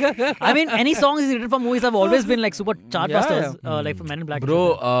 I mean, any songs he's written for movies have always been like super chartbusters, like for Men in Black.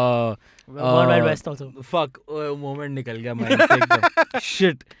 Bro, World Wide West also. Fuck, moment निकल गया mind से एकदम.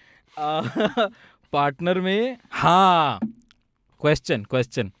 Shit. Partner में, हाँ. Question.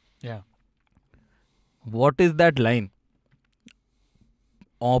 Yeah. What is that line?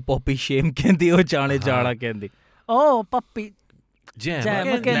 Oh, puppy shame कहती हो, चाणे चाड़ा कहती. Oh, puppy. Jam.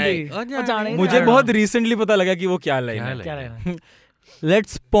 मुझे बहुत recently पता लगा कि वो क्या line है.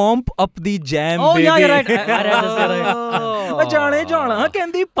 Let's pump up the jam, oh, baby. yeah, you're right. I read this, you're right. जाने जाना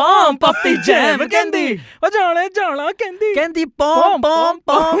कहती pump up the jam कहती. जाने जाना कहती pump.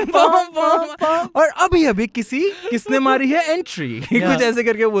 और अभी किसने मारी है entry. कुछ ऐसे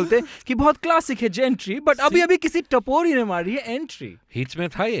करके बोलते हैं कि बहुत क्लासिक है जेंट्री, बट अभी किसी टपोरी ने मारी है entry. हिच में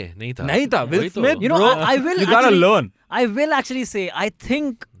था ये? नहीं था. Will Smith, you know, I will you gotta learn. I will actually say, I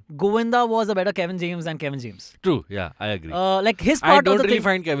think Govinda was a better Kevin James than Kevin James. True, yeah, I agree. Like his part I don't of the really thing,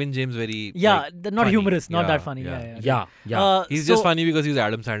 find Kevin James very not funny. humorous, not that funny. Yeah. He's just funny because he's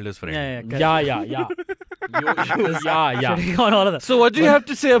Adam Sandler's friend. Yeah. On all of that. So what do you have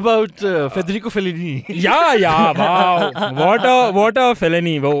to say about Federico Fellini? Wow. What a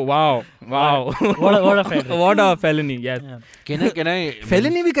felony. Wow. What a felony. What a felony. Yes. Yeah. Can I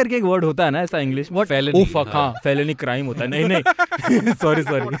felony भी करके एक word होता है ना ऐसा English. What felony? Oh fuck, हाँ, felony crime होता है. नहीं. Sorry.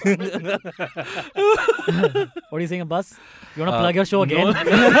 What are you saying, Abbas? You want to plug your show again?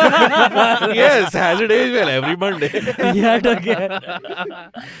 Yes, as it is, well, every Monday. Yet again.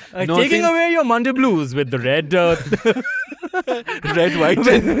 Taking away your Monday blues with the red, white,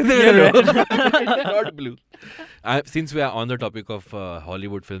 yellow, not blue. Since we are on the topic of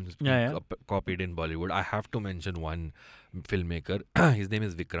Hollywood films copied in Bollywood, I have to mention one filmmaker. His name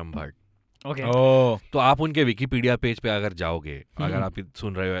is Vikram Bhatt. Okay. Oh. तो आप उनके Wikipedia page पे अगर जाओगे, अगर आप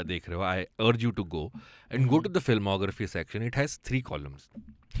सुन रहे हो या देख रहे हो, I urge you to go and go to the filmography section. It has 3 columns.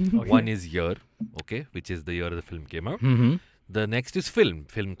 One is year, okay, which is the year the film came out. The next is film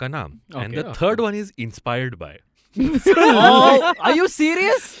का नाम, and the third one is inspired by. Oh, are you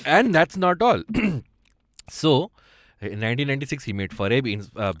serious? And that's not all. So, in 1996, he made Phir Hera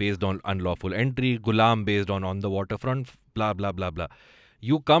Pheri based on unlawful entry, Gulam based on the waterfront, blah blah blah blah.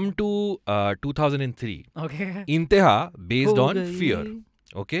 You come to 2003. Okay. Inteha based on fear.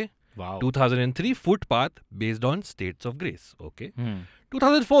 Okay. Wow. 2003 Footpath based on States of Grace. Okay.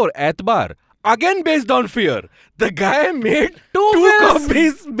 2004 Athbar again based on fear. The guy made two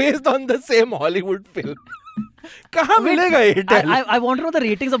copies based on the same Hollywood film. कहाँ मिलेगा ये talent? I want to know the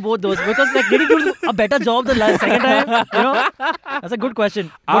ratings of both those because like did he do a better job the second time? You know, that's a good question.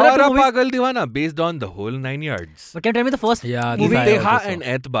 Awara Pagal Diwana based on the whole 9 yards. But can you tell me the first movie? Inteha and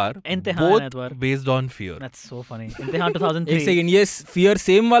Athbar both based on fear. That's so funny. Inteha 2003. एक second, ये fear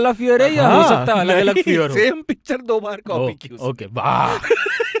same वाला fear है या हो सकता है अलग-अलग fear हो? Same picture 2 बार copy की उसने. Okay, वाह.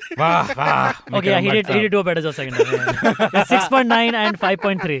 Okay, yeah, he did do a better job second time. 6.9 and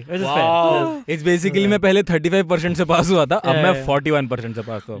 5.3, which is fair. It's basically मैं पहले 35% से पास हुआ था, अब मैं 41% से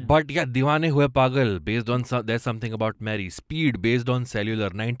पास हुआ. But yeah, दीवाने हुए पागल based on there's something about Mary. Speed based on Cellular.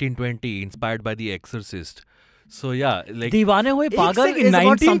 1920 inspired by The Exorcist. So yeah, like दीवाने हुए पागल is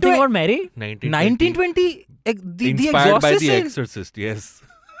about something about Mary. 1920 inspired by The Exorcist. Yes.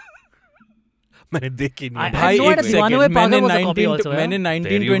 मैंने देखी नहीं. भाई एक सेकंड, मैंने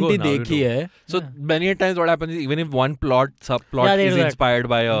 1920 देखी है. So many times what happens is even if one subplot is inspired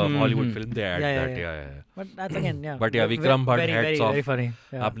by a Hollywood film, they add that. Yeah. But that's again, yeah. But yeah, Vikram Bhatt hats off. Very funny.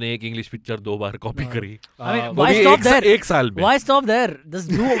 आपने एक English picture 2 बार copy करी. I mean, why stop there? एक साल में. Why stop there? Just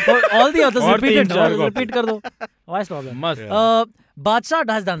do all the others. Repeat कर दो. Why stop there? Must. Badshah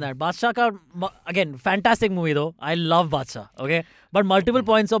has done that. Badshah ka, again, fantastic movie though. I love Badshah. Okay, but multiple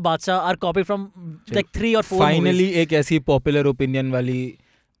points of Badshah are copied from like 3 or 4 Finally, movies. एक ऐसी popular opinion वाली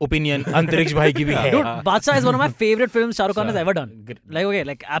opinion अंतरिक्ष भाई की भी है. Dude, Badshah is one of my favorite films Shah Rukh Khan has ever done. Like, okay,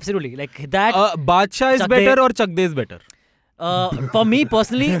 like absolutely, like that. बादशाह is Chak De- better or Chak De is better? For me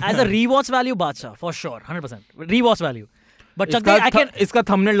personally, as a rewatch value, Badshah for sure, 100% rewatch value. But Chak De, I can. इसका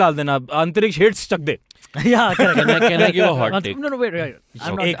thumbnail डाल देना. अंतरिक्ष hates Chak De. Yeah, correct. Can I give a hot take? No, wait.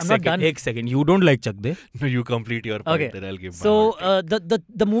 I'm not done. एक second. You don't like Chak De? No, you complete your point. Okay. Then I'll give my So hot take.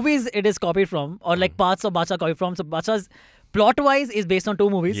 the movies it is copied from, or like parts of Badshah copied from. So Badshah's plot-wise is based on two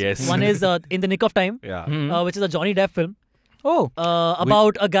movies. Yes. One is In the Nick of Time, Yeah. which is a Johnny Depp film Oh.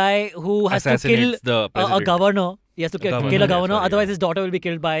 about a guy who has to kill Assassinates the a president. governor. He has to kill a Governor, governor, sorry, otherwise yeah. his daughter will be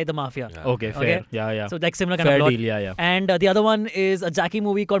killed by the mafia. Yeah. Okay, fair. Okay. Yeah. So like similar kind Fair of plot. deal, yeah. And the other one is a Jackie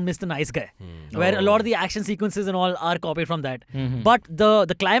movie called Mr. Nice Guy, where a lot of the action sequences and all are copied from that. But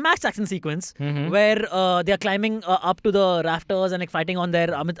the climax action sequence, where they are climbing up to the rafters and like fighting on there,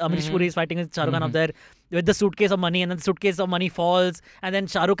 Amish Puri is fighting with Shah Rukh Khan up there with the suitcase of money, and then the suitcase of money falls, and then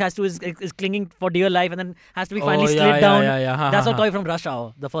Shah Rukh is clinging for dear life, and then has to be finally slid down. That's all copied from Rush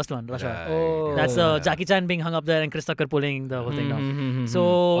Hour, the first one, Rush Hour. Oh. That's Jackie Chan being hung up there and Chris Tucker pulling the whole thing down. So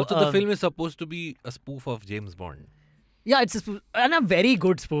Also, the film is supposed to be a spoof of James Bond. yeah, it's a spoof, and a very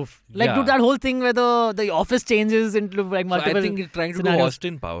good spoof. Like, Yeah. dude, that whole thing where the office changes into like So multiple. I think it's trying to do scenarios.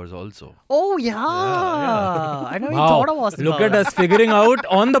 Austin Powers also. Oh yeah, I never even Wow. thought of Austin Look Powers. at us figuring out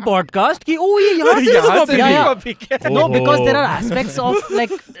on the podcast कि oh ये यहाँ से यहाँ से भी copy किया. No, because there are Oh. aspects of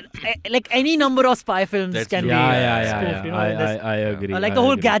like any number of spy films That's can true. be Yeah. spoofed. You know, in this. I agree. Like the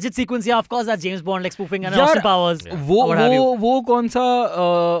whole gadget sequence, yeah, of course, that's James Bond like spoofing and यार, Austin Powers. what have you. वो कौन सा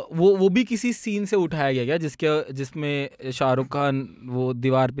वो भी किसी scene से उठाया गया क्या जिसमें शाहरुख खान वो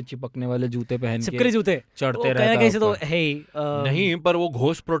दीवार पे चिपकने वाले जूते पहन चिपकरी के जूते चढ़ते कहीं ना रहता कहीं से तो ऊपर. है ही, नहीं, पर वो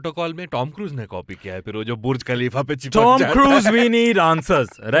घोस्ट प्रोटोकॉल में टॉम क्रूज ने कॉपी किया है, फिर वो जो बुर्ज खलीफा पे चिपक Tom जाता Cruise, we need answers,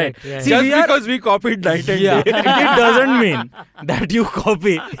 right? Yeah. See, Just we are- because we copied Night and Yeah, Day. it doesn't mean that you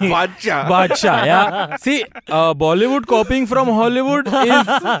copy Badshah. Badshah. Yeah. See, Bollywood copying from Hollywood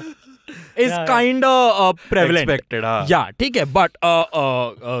is Yeah. kind of prevalent. Expected, हाँ. Yeah, ठीक है. But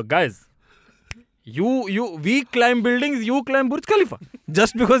guys, we climb buildings, you climb Burj Khalifa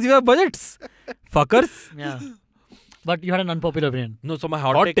just because you have budgets, fuckers. yeah. But you had an unpopular opinion. No, so my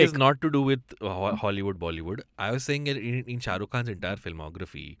hot Hot take is take. not to do with Hollywood, Bollywood. I was saying in Shah Rukh Khan's entire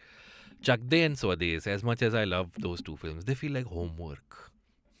filmography, Chak De and Swades, as much as I love those two films, they feel like homework.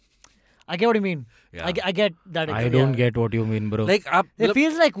 I get what you mean. Yeah. I get that. I don't get what you mean, bro. Like, It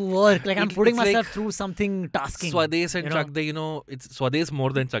feels like work. Like I'm putting it's myself like through something tasking. Swades and you know? Chak De, it's Swades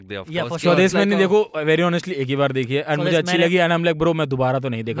more than Chak De, of Yeah, course. for sure. स्वदेश It's like मैंने a- देखो very honestly एक ही बार देखी है and मुझे स्वदेश अच्छी मैंने- लगी and I'm like bro मैं दोबारा तो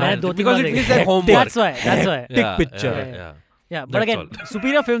नहीं देख रहा मैंने हूँ. 2-3 because बार it देखी. feels like homework. That's why. Yeah, picture. Yeah. Yeah, but That's again,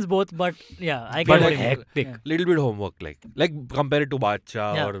 superior films both. But yeah, I get But what you mean. hectic. Yeah. Little bit homework, like compare it to Badshah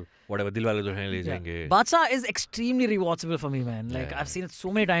Yeah. or whatever. Dilwale Dulhania Le Yeah. Jayenge. Badshah is extremely rewatchable for me, man. Like Yeah. I've seen it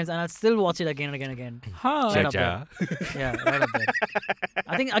so many times, and I'll still watch it again and again and again. हाँ. Shut up, Cha-cha. Yeah, right up there.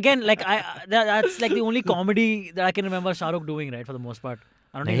 I think again, like that's like the only comedy that I can remember Shah Rukh doing, right, for the most part.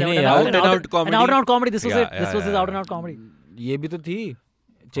 I don't think नहीं, there was नहीं, an out-and-out comedy. An out-and-out comedy. This was Yeah, it. This yeah, was his yeah. out-and-out comedy. ये भी तो थी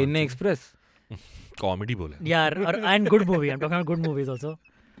Chennai express. Comedy बोले. Yeah, and good movie. I'm talking about good movies also.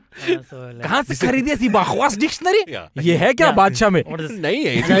 So like, कहाँ से खरीदी ऐसी बकवास डिक्शनरी? Yeah. ये है क्या Yeah. बादशाह में? what is this? नहीं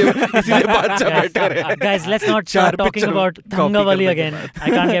है, इसलिए Badshah better है. Guys, let's not चार start talking picture about copy Thangavali करने के again. I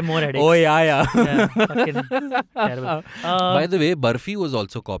can't get more headaches. Oh yeah. Yeah, fucking terrible. By the way, Barfi was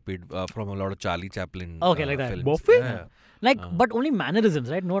also copied from a lot of Charlie Chaplin Okay, like that. films. Barfi? Yeah. Like, but only mannerisms,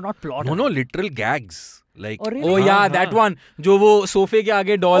 right? No, not plot. No, literal gags. Like, Oh, really? Oh yeah, that one जो वो सोफे के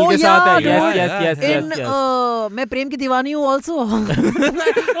आगे doll Oh, के yeah, साथ है. dude. Yes. In मैं प्रेम की दीवानी हूँ also.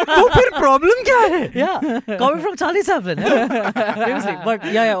 तो फिर प्रॉब्लम क्या है? Yeah, coming from Charlie Chaplin. Yeah. Seriously, but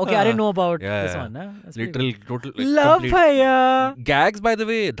yeah, okay. I didn't know about Yeah, this yeah. one. That's pretty literal, total. Like, love complete- भैया. Gags, by the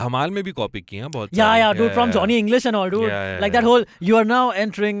way, धमाल में भी copy किए हैं बहुत Yeah, सारे. dude, from Johnny English and all, dude. Yeah, like that whole, you are now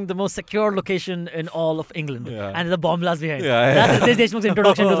entering the most secure location in all of England. Yeah. And there's a bomb blast behind. Yeah, That's Ritesh Deshmukh's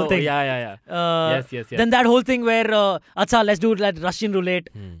introduction to the thing. Yeah. Yes. Then that whole thing where, अच्छा, let's do like Russian roulette.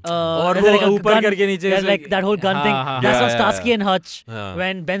 और there's वो like a ऊपर gun, करके नीचे there's से- like that whole gun हाँ, thing. हाँ, That's हाँ. from Yeah, Starsky yeah. and Hutch. Yeah.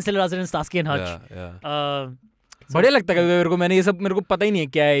 When Ben Stiller was in Starsky and Hutch. Yeah. बढ़िया लगता है मेरे को. मैंने ये सब मेरे को पता ही नहीं है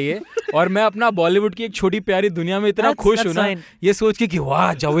क्या है ये. और मैं अपना बॉलीवुड की एक छोटी प्यारी दुनिया में इतना That's- खुश हूँ that's ना fine. ये सोच के कि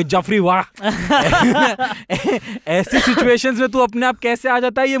वाह जावेद जाफरी वाह. ऐसी सिचुएशंस में तू अपने आप कैसे आ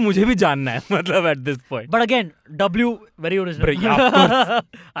जाता है ये मुझे भी जानना है. मतलब at this point. But again, W, very original. But yeah, of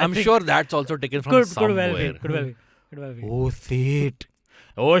course. I'm sure that's also taken from Could somewhere. well be. Could well be. Oh shit.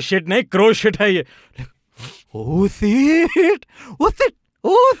 Oh shit नहीं crow shit है ये. Oh shit.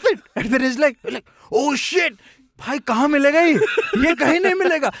 And then it's like oh shit. भाई कहाँ मिलेगा ये कहीं नहीं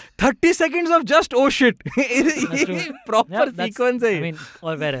मिलेगा. 30 seconds of just oh shit. Proper sequence है. I mean,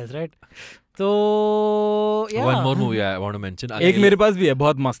 or whereas, right? So yeah. One more movie I want to mention. एक मेरे पास भी है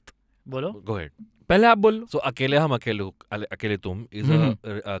बहुत मस्त. बोलो. Go ahead. पहले आप बोलो. So अकेले हम अकेले तुम is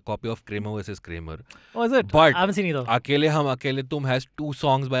a copy of Kramer versus Kramer. Oh, is it? But I haven't seen either. अकेले हम अकेले तुम has 2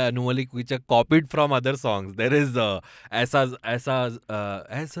 songs by Anu Malik which are copied from other songs. There is ऐसा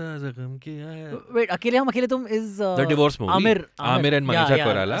जख्म किया है. Wait, अकेले हम अकेले तुम is The divorce movie. Amir and Manisha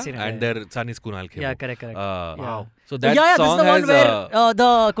Koirala I've seen it, and their son is Kunal Khemu. Yeah, correct. Wow. So that this song is the one has where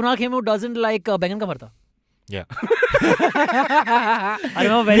the Kunal Khemu doesn't like बैंगन का भरता. yeah. I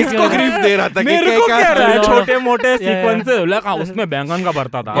remember very इसको grief दे रहा था कि मेरे को क्या कह रहा है no, no. छोटे मोटे Yeah, सीक्वेंस उसमें बैंगन का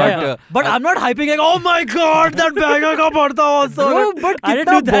भरता था. But I'm not hyping like, oh my god, that बैंगन का भरता also. Bro, but I didn't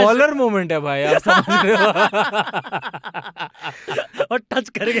कितना do that. बॉलर मोमेंट है भाई आप समझ रहे हो. और टच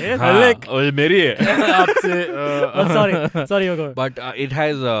कर गए. हाँ, मेरी है. Sorry, you go. But it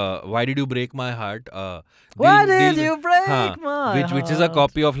has Why Did You Break My Heart? Why did you break my which is a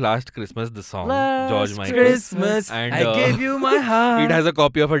copy of Last Christmas, the song. George Michael. Christmas, And I gave you my heart. it has a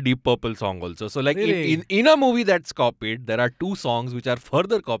copy of a Deep Purple song also. So like Really? in a movie that's copied, there are 2 songs which are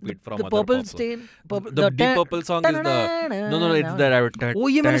further copied from The other purple pop songs. stain. The Deep Purple song is the no, it's the Oh,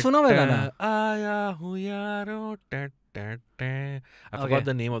 ये मैंने सुना हुआ है गाना. आया हूँ यारो I forgot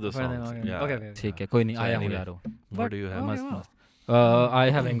the name of the song. Yeah. Okay. ठीक है कोई नहीं So आया हूँ anyway. यारो. What do you have? मस्त. I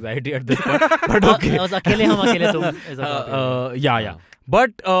have anxiety at this point, but okay. That was अकेले हम अकेले तुम is a copy. Yeah.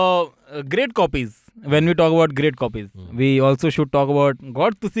 But great copies. When we talk about great copies, we also should talk about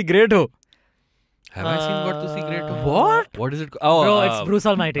God to see great ho. Have I seen God to See Great? What? What is it? Oh, Bro, it's Bruce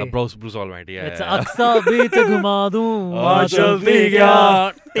Almighty. Bruce Almighty. Yeah. It's Aqsa बीच घुमा दूँ चलती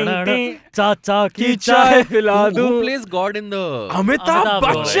गया चाचा की चाय पिला दूँ. Who plays God in the? Amitabh bro.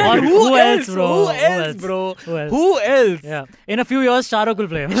 Bachchan. Who else, bro? Who else, bro? Who else? Who else? Yeah. In a few years, Shah Rukh will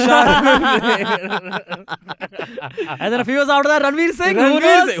play him. And then a few years after that, Ranveer Singh. Who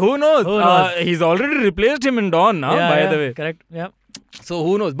knows? Who knows? He's already replaced him in Dawn now, by the way. Correct. Yeah. So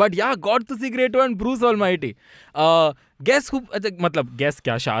who knows? But yeah, God to see great and Bruce Almighty. Guess who? मतलब guess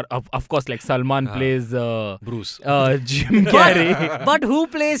क्या? Of course, like Salman plays Bruce. Jim Carrey. But who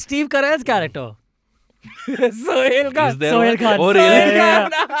plays Steve Carell's character? Sohail Khan. Is there Sohail one? Khan. Oh, really? Yeah.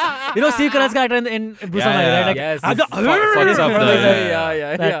 You know Steve Carell's character in Bruce Almighty, right? Like, Yes. Fucks up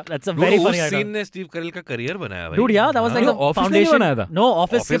the. That's a very funny उस character. scene ने Steve Carell का career बनाया भाई. Dude, yeah, that was like the Office नहीं foundation. बनाया था? No,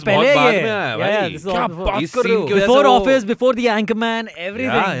 Office से Office पहले बहुत बाद ये. में आया Yeah, भाई. this is क्या all बात इस कर रहे scene हो? की वजह से before वो- Office, before the Anchorman,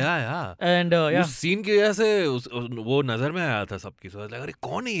 everything. Yeah. And yeah. उस scene की वजह से वो नजर में आया था सबकी. So I was like, अरे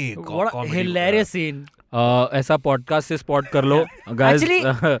कौन है ये? What a hilarious scene. ऐसा podcast से spot कर लो, guys.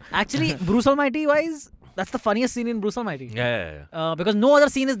 Actually, Bruce Almighty wise, that's the funniest scene in Bruce Almighty. Yeah. Because no other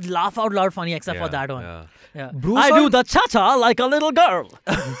scene is laugh out loud funny except for that one. Yeah. Bruce I do the cha-cha like a little girl.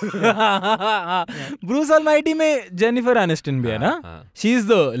 Bruce Almighty में Jennifer Aniston भी है ना? She is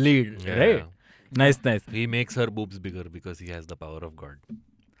the lead, right? Nice. He makes her boobs bigger because he has the power of God.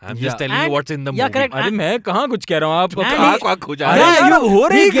 I'm Yeah. just telling you And- what's in the yeah, movie. correct. अरे मैं कहाँ कुछ कह रहा हूँ आपको And आँख वाँख खुजा अरे रहा है. यार हो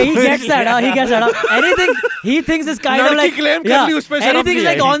रही He gets that. He gets that. Anything he thinks is kind of लड़की like claim कर ली, उस पे शर्म anything is नहीं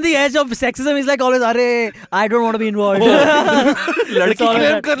like I. on the edge of sexism. He's like always, "Arey, I don't want to be involved." लड़की all claim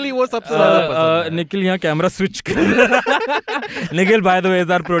that. कर ली वो सबसे ज्यादा पसंद है. निखिल यहाँ कैमरा स्विच कर Nikhil, by the way, is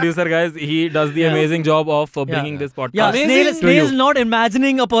our producer, guys. He does the amazing job of bringing this podcast. Yeah, to Snail is you. not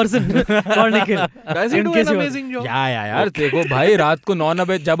imagining a person called Nikhil. Does he In do case an you want. amazing job? यार देखो भाई रात को 9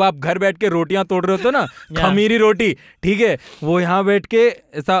 बजे जब आप घर बैठ के रोटियां तोड़ रहे होते हो ना खमीरी रोटी ठीक है वो यहाँ बैठ के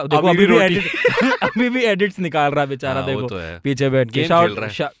ऐसा देखो अभी भी एडिट्स निकाल रहा है बेचारा देखो पीछे बैठ के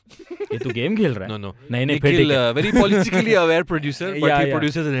ये तो गेम खेल रहा है No. नहीं Nikhil, very politically aware producer, but he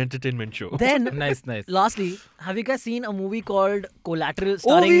produces an entertainment show. Then, nice. lastly, have you guys seen a movie called Collateral?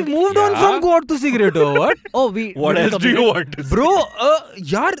 Oh, we moved on from God to Cigarette or what? What else do you want to see? Bro,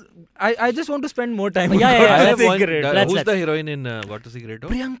 yaar, I just want to spend more time on Yeah, God yeah, I to have one. Cigarette. Who's the heroine in What to See Great?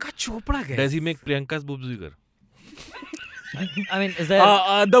 Priyanka Chopra guys. Does he make Priyanka's boobs bigger? I mean, is there...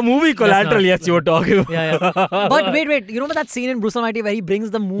 the movie Collateral, yes, you were talking about. Yeah. But wait, you know that scene in Bruce Almighty where he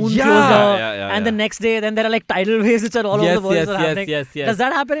brings the moon Yeah. closer Yeah. and the next day then there are like tidal waves which are all over the world. Yes. Does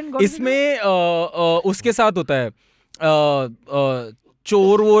that happen in God? इसमें उसके साथ होता है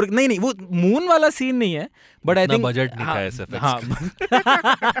चोर वोर नहीं वो moon वाला सीन नहीं है बट आई थिंक बजट नहीं था ऐसे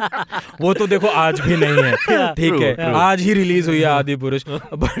वो तो देखो आज भी नहीं है ठीक है आज ही रिलीज हुई है आदि पुरुष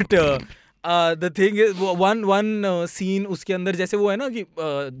but the thing is one scene उसके अंदर जैसे वो है ना कि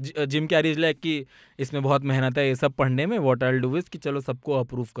जिम कैरी लाइक कि इसमें बहुत मेहनत है ये सब पढ़ने में, what I will do is कि चलो सबको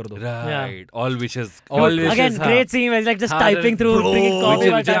अप्रूव कर दो, Right. All wishes. All wishes, Again, हाँ. great scene where he's like just हाँ, typing through, bro, drinking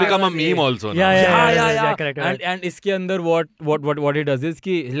coffee. Which has become a meme also now. Yeah, correct. and इसके अंदर what he does is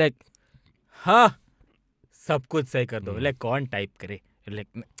कि like हाँ सब कुछ सही कर दो, like कौन टाइप करे,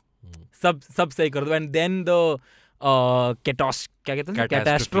 like सब सही कर दो, and then the क्या कहते हैं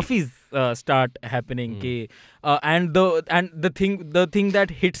catastrophes start happening कि and the thing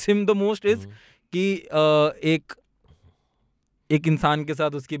that hits him the most is कि एक इंसान के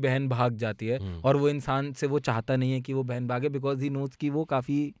साथ उसकी बहन भाग जाती है और वो इंसान से वो चाहता नहीं है कि वो बहन भागे बिकॉज ही नोज कि वो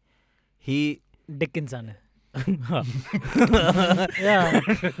काफी ही डिक इंसान है.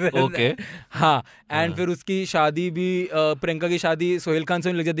 Okay. हाँ एंड फिर उसकी शादी भी प्रियंका की शादी सोहेल खान से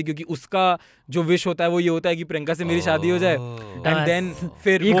होने लग जाती है क्योंकि उसका जो विश होता है वो ये होता है कि प्रियंका से मेरी शादी हो जाए. एंड देन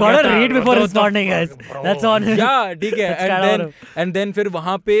फिर You gotta read before responding, guys. That's on. या ठीक है. एंड देन फिर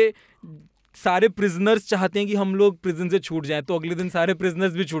वहां पे सारे प्रिजनर्स चाहते हैं कि हम लोग प्रिजन से छूट जाएं, तो अगले दिन सारे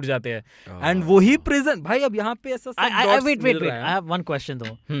प्रिजनर्स भी छूट जाते हैं एंड वही प्रिजन भाई अब यहाँ पे ऐसा Wait. I have one question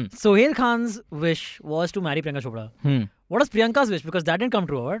though. Sohail Khan's wish was to marry Priyanka Chopra. What was Priyanka's wish? Because that didn't come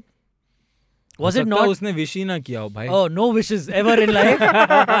true, what? Was it not? उसने विश ही ना किया हो भाई. Oh, no wishes ever in life.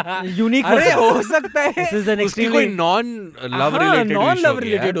 Unique. अरे हो सकता है This is an उसकी extremely कोई non-love related wish love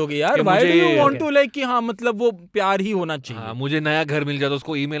होगी related होगी यार. कि Why do you मुझे- want to like कि हाँ मतलब वो प्यार ही होना चाहिए. हाँ, मुझे नया घर मिल जाए तो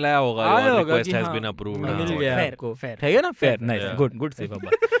उसको ईमेल आया होगा आया your होगा request कि has हाँ, been approved. मिल हाँ, गया Fair, आपको. fair. ठीक है ना? Fair, nice, Yeah. good save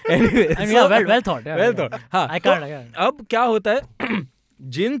Abbas. Anyway, I mean, yeah, well thought. Yeah, well yeah. thought. हाँ. I can't. Yeah. अब क्या होता है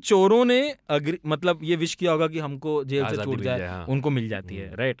जिन चोरों ने मतलब ये विश किया होगा कि हमको जेल से आज़ादी छूट मिल जाए जाए, हाँ. उनको मिल जाती है,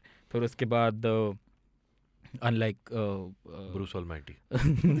 राइट. फिर उसके बाद अनलाइक Bruce Almighty.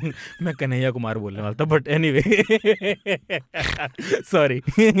 मैं कन्हैया कुमार बोलने वाला था बट एनीवे सॉरी.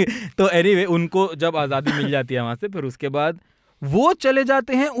 तो एनीवे उनको जब आज़ादी मिल जाती है वहां से, फिर उसके बाद वो चले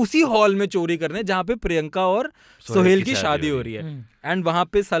जाते हैं उसी हॉल में चोरी करने जहाँ पे प्रियंका और सोहेल की शादी हो रही है. एंड वहां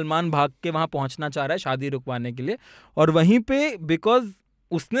पे सलमान भाग के वहां पहुंचना चाह रहा है शादी रुकवाने के लिए, और वहीं पे बिकॉज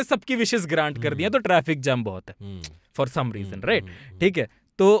उसने सबकी विशेस ग्रांट कर दी हैं तो ट्रैफिक जाम बहुत है फॉर सम रीजन, राइट. ठीक है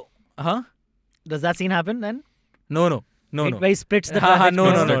तो हाँ. Does that scene happen then? No. Where he splits the हाँ traffic.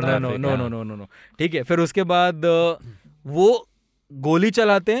 no. ठीक है. फिर उसके बाद वो गोली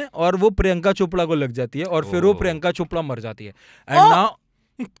चलाते हैं और वो प्रियंका चोपड़ा को लग जाती है और फिर वो प्रियंका चोपड़ा मर जाती है. And now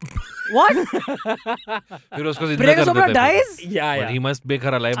What? फिर उसको जिंदा Priyanka कर Chopra देते हैं. dies? या He must make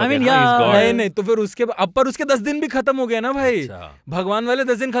her alive I mean, again. yeah. He's God. नहीं तो फिर उसके अब पर उसके 10 दिन भी खत्म हो गए ना भाई. अच्छा. भगवान वाले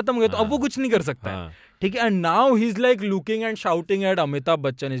 10 दिन खत्म हो गए तो अब वो कुछ नहीं कर सकता है. हाँ. ठीक है. And now he is like looking and shouting at Amitabh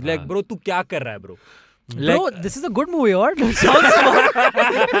Bachchan. Is like bro तू क्या कर रहा है bro. Bro, this is a good movie, or?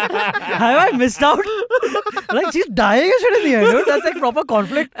 Have I missed out? Like she's dying and shit in the end, dude. That's like proper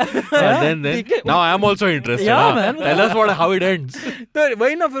conflict. Then now I am also interested. Yeah, हाँ. man. Tell us how it ends. तो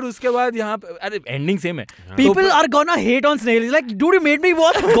वही ना फिर उसके बाद यहाँ पे अरे एंडिंग सेम है. People are gonna hate on Snayhil. He's like, dude, you made me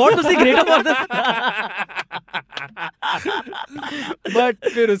watch God to see greater for this. But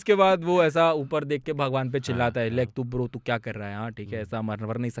फिर उसके बाद वो ऐसा ऊपर देख के भगवान पे चिल्लाता है लाइक तू ब्रो तू क्या कर रहा है. हाँ ठीक है ऐसा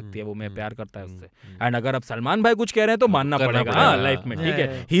मर नहीं सकती है वो, मैं प्यार करता है उससे. एंड अगर अब सलमान भाई कुछ कह रहे हैं तो मानना पड़ेगा हाँ लाइफ में. ठीक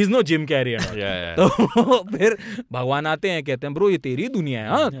है. He is no gym career. तो फिर भगवान आते हैं कहते हैं ब्रो ये तेरी दुनिया है.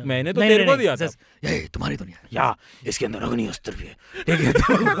 हाँ मैंने तो तेरे को दिया था. ये तुम्हारी दुनिया. या इसके अंदर अग्नि अस्त्र भी है. ठीक है.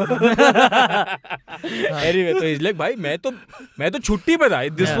 एनीवे तो इज लाइक भाई मैं तो छुट्टी पे था.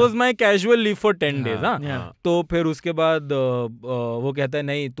 This was my casual leave for 10 days. हाँ. तो फिर उसके बाद वो कहता है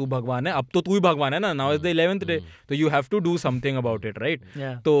नहीं तू भगवान है, अब तो तू ही भगवान है ना. Now is the 11th day तो you have to do something about it, right.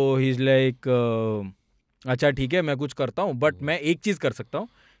 तो ही इज लाइक अच्छा ठीक है मैं कुछ करता हूँ बट मैं एक चीज कर सकता हूँ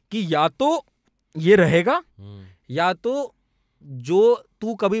कि या तो ये रहेगा या तो जो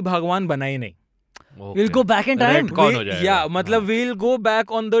तू कभी भगवान बना ही नहीं. We'll go back in time. कौन हो जाएगा. या मतलब we'll go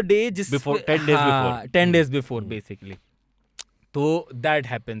back on the day जिस Before 10 days before. 10 days before basically. तो that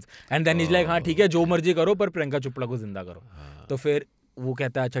happens and then he's like हाँ ठीक है जो मर्जी करो पर प्रियंका चोपड़ा को जिंदा करो. तो फिर वो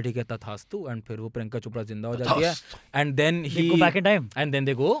कहता है अच्छा ठीक है तथास्तु. एंड फिर वो प्रियंका चोपड़ा जिंदा हो जाती है and then he Go back in time. And then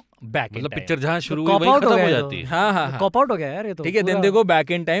they go back in मतलब टाइम. पिक्चर जहाँ शुरू हुई Cop वहीं out हो खत्म गया हो ये जाती है. हाँ Cop out हो गया यार ये तो. ठीक है. Then they go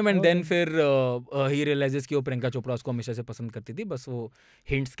back in time and then फिर ही रियलाइजेस कि वो प्रियंका चोपड़ा उसको हमेशा से पसंद करती थी, बस वो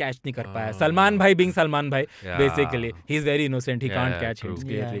हिंट्स कैच नहीं कर पाया. सलमान भाई बीइंग सलमान भाई basically he is very innocent. He can't catch true. Hints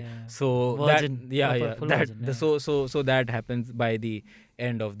clearly. Yeah. So that Virgin. yeah Proper full that virgin, yeah. so that happens by the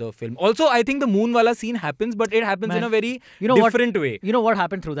end of the film. Also, I think the moon wala scene happens, but it happens in a very different way. You know what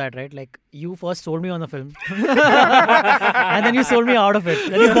happened through that, right? Like, you first sold me on the film. And then you sold me out of it.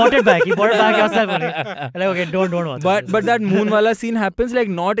 Then you bought it back. You bought it back yourself only. Like, okay, don't watch it. But that moon wala scene happens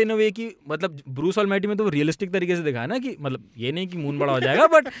like not in a way कि मतलब Bruce Almighty में तो realistic तरीके से दिखाया ना कि मतलब ये नहीं कि moon बड़ा हो जाएगा,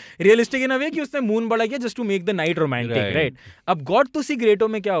 but realistic in a way कि उसने moon बड़ा किया just to make the night romantic, right? अब God to see Great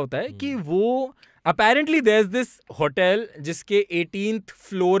में क्या होता है कि वो apparently there's this hotel जिसके 18th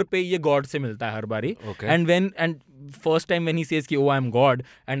floor पे ये God से मिलता है हर बारी, and first time when he says कि oh I'm God,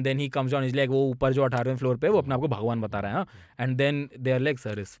 and then he comes down, he's like वो ऊपर जो 18वें फ्लोर पे वो अपने आप को भगवान बता रहा है, and then they are like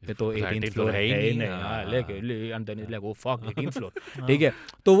sir इस पे तो 18th फ्लोर है ही नहीं, and then he's like oh fuck 18th floor, ठीक है.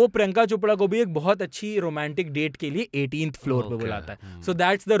 तो वो प्रियंका चोपड़ा को भी एक बहुत अच्छी रोमांटिक डेट के लिए 18th फ्लोर पे बुलाता है. So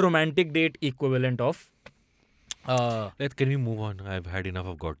that's the romantic date equivalent of can we move on? I've had enough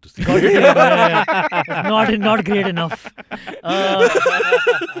of God to see. Not great enough.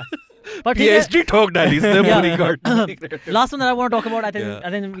 But PhD talk डाली इसने पूरी God. Last one that I want to talk about, I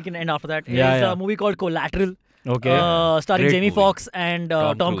think we can end after that. Is a movie called Collateral. Okay. Great Starring Jamie movie. Foxx and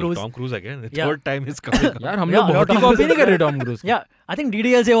Tom Cruise. Tom Cruise again. The third time is coming. यार हम लोग बहुत ही copy नहीं कर रहे Tom Cruise. Yeah, I think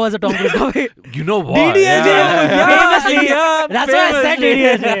DDLJ was a Tom Cruise copy. You know what? DDLJ, famously. That's why I said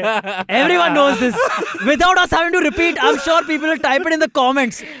DDLJ. Everyone knows this. Without us having to repeat, I'm sure people will type it in the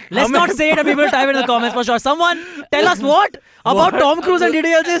comments. Let's not say it, and people will type it in the comments for sure. Someone tell us what about Tom Cruise and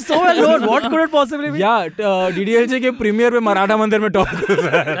DDLJ is so well known. What could it possibly be? Yeah, DDLJ के premiere पे मराठा मंदिर में Tom Cruise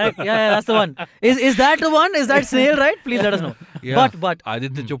है. Yeah, that's the one. Is that the one? Is that Snayhil, right? Please let us know. Yeah. But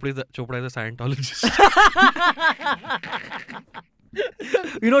Aditya Chopra is a Scientologist.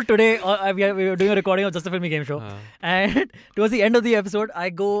 you know, today we were doing a recording of Just a Filmy Game Show, and towards the end of the episode, I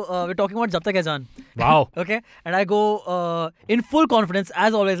go, we're talking about Jab Tak Hai Jaan. Wow. Okay, and I go in full confidence,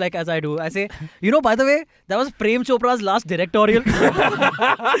 as always, like as I do. I say, you know, by the way, that was Prem Chopra's last directorial.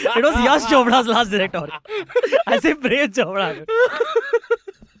 It was Yash Chopra's last directorial. I say Prem Chopra.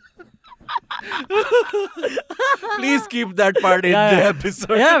 Please keep that part in the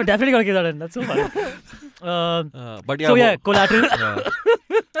episode. Yeah, I'm definitely gonna keep that in. That's so funny. But yeah, so yeah, Collateral.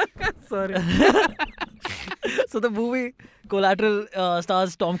 Sorry. So the movie Collateral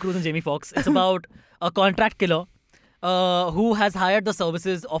stars Tom Cruise and Jamie Foxx. It's about a contract killer who has hired the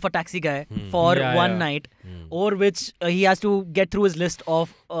services of a taxi guy for one night, over which he has to get through his list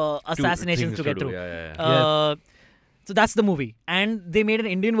of assassinations to get through. So that's the movie, and they made an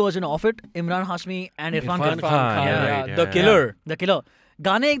Indian version of it. Imran Hashmi and Irfan Khan. Right, The Killer. The Killer.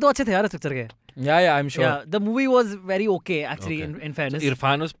 गाने एक दो अच्छे थे यार इस picture के. Yeah, I'm sure. Yeah, the movie was very okay actually. In fairness. So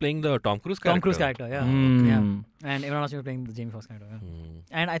Irfan was playing the Tom Cruise character. Tom Cruise character, yeah. And Imran Hashmi was playing the Jamie Foxx character.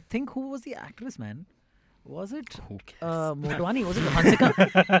 And I think who was the actress, man? Was it Motwani? Was it Hansika?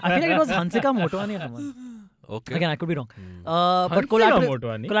 I feel like it was Hansika Motwani or someone. Okay. Again, I could be wrong. But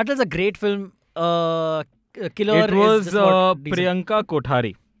Collateral is a great film. Killer it was is just Priyanka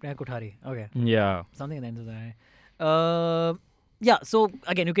Kothari. Priyanka Kothari. Okay. Yeah. Something in the end of that. Yeah, so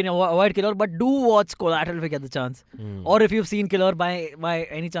again, you can avoid Killer, but do watch Collateral if you get the chance. Or if you've seen Killer by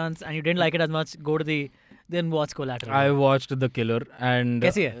any chance and you didn't like it as much, then watch Collateral. I watched The Killer and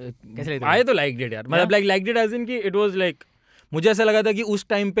कैसी है? कैसी लगी? I तो liked it यार. मतलब liked it as in कि it was like मुझे ऐसा लगा था कि उस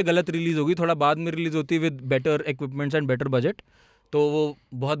टाइम पे गलत रिलीज होगी, थोड़ा बाद में रिलीज होती with better equipments and better budget, तो वो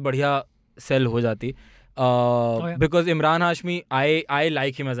बहुत बढ़िया सेल हो जाती. Because Imran Hashmi, I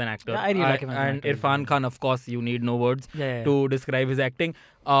like him as an actor. Yeah, I really like him as an actor. And Irfan Khan, of course, you need no words to describe his acting.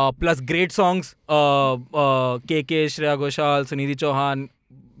 Plus great songs. KK, Shreya Ghoshal, Sunidhi Chauhan.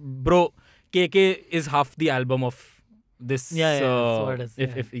 Bro, KK is half the album of this. That's what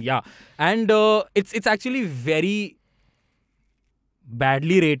it is. And it's actually very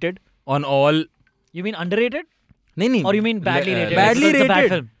badly rated on all. You mean underrated? नहीं Or you mean badly rated? Badly it's rated. a bad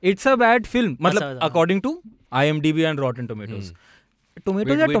film. It's a bad film. मतलब अच्छा. according to IMDb and Rotten Tomatoes.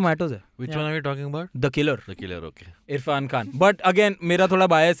 Tomatoes या tomatoes है? Which one are we talking about? The Killer. The Killer, okay. Irfan Khan. But again, मेरा थोड़ा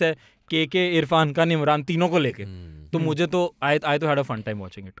bias है. KK, Irfan Khan, Imran तीनों को लेके. तो मुझे तो I had a fun time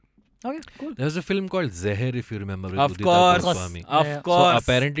watching it. Okay, cool. There was a film called Zeher, if you remember. With Of Udita course. Goswami. Of course. So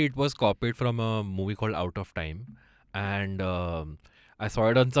apparently it was copied from a movie called Out of Time. And I saw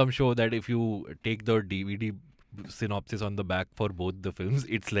it on some show that if you take the DVD synopsis on the back for both the films,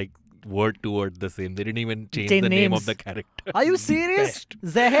 it's like word to word the same. They didn't even change the name of the character. Are you serious?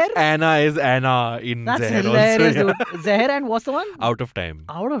 Zeher? Anna is Anna in That's Zeher hilarious, also. dude. Zeher and what's the one? Out of Time.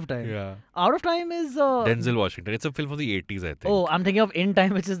 Out of Time. Yeah. Out of Time is Denzel Washington. It's a film from the 80s, I think. Oh, I'm thinking of In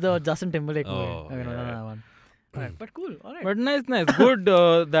Time, which is the Justin Timberlake movie. Oh, Okay, no, yeah. that one. Right, but cool. All right. But nice. Good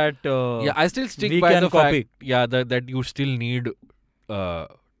that yeah, I still stick we by can the copy. fact that you still need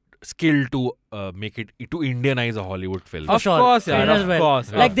skill to make it to Indianize a Hollywood film. For sure. course, yeah, As of well.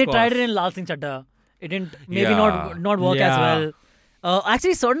 course. Like of they course. tried it in Lal Singh Chaddha. It didn't maybe Yeah. not work as Yeah. well.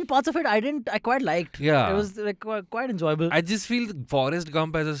 Actually, certain parts of it I quite liked. Yeah. It was like quite enjoyable. I just feel Forrest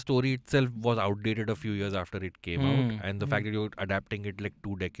Gump as a story itself was outdated a few years after it came out, and the fact that you're adapting it like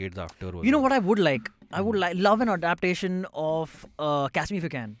 2 decades after. Was You know what I would like? I would love an adaptation of Catch Me If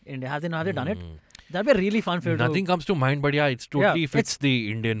You Can in India. Have they done it? That'd be a really fun film. Nothing comes to mind, but yeah, it's totally it's- fits the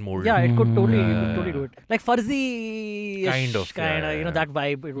Indian mold. Yeah, it could totally Yeah. do it. Like Farzi, Kind of, yeah, you know, yeah. that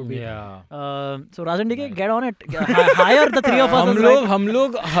vibe it would be. Yeah. So Rajan DK, get on it. Hire the three of us. हम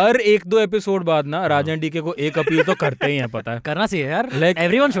लोग हर 1-2 episode बाद ना राजन DK को एक appeal तो करते ही हैं, पता है. करना चाहिए यार. Like,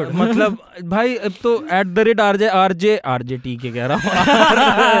 Everyone should. मतलब भाई अब तो @RJ TK कह रहा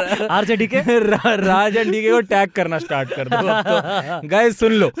हूँ. RJ DK. राजन डीके को टैग करना स्टार्ट कर दो अब तो. Guys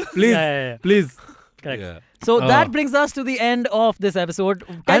soon low please, Yeah. please. Correct. Yeah. So that brings us to the end of this episode.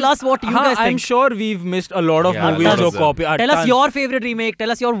 Tell us what you guys I'm think. sure we've missed a lot of Yeah, movies lot जो of them. copy. Tell us your favorite remake.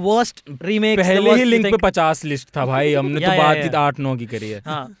 Tell us your worst remakes. पहले ही link पे 50 list था भाई, हमने तो बात ही 8-9 की करी है.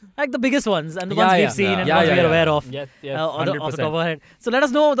 Like the biggest ones and the Yeah, ones we've yeah. seen and Yeah, ones yeah, we're yeah. aware of. Yes, off the top 100%. of our head. So let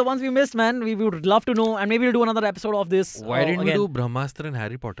us know the ones we missed, man. We would love to know, and maybe we'll do another episode of this. Why didn't we again. do Brahmastra and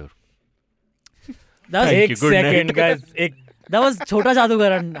Harry Potter? That was, Thank एक you, good second night. guys, that was Chota Jadugar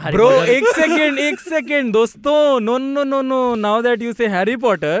and Harry Bro, Potter. एक second दोस्तों. No. Now that you say Harry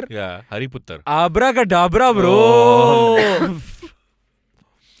Potter, Yeah, Harry Potter. Abracadabra, bro.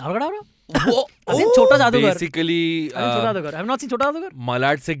 Abracadabra? I've seen Chota Jadugar. Basically, I've seen Chota Jadugar. I've not seen Chota Jadugar.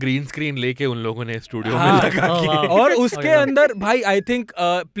 Malad से green screen लेके उन लोगों ने studio में हाँ, लगा Oh, के wow. और उसके Okay. अंदर भाई आई थिंक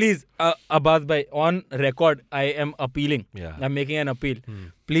प्लीज अब्बास भाई on record I am appealing, Yeah. I am making an appeal,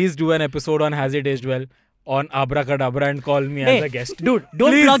 please do an episode on has it aged well on Abracadabra and call me as a guest. Dude,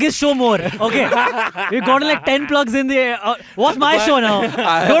 don't Please. plug his show more. Okay, we've gotten like 10 plugs in the. Watch my show now.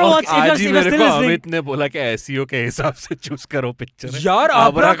 Don't watch if आज ही you're मेरे still को listening. Amit ने बोला कि SEO के हिसाब से choose करो पिक्चर. यार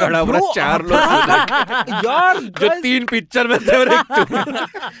Abracadabra 4 लोग सुने. यार जो 3 पिक्चर में से और एक तुम.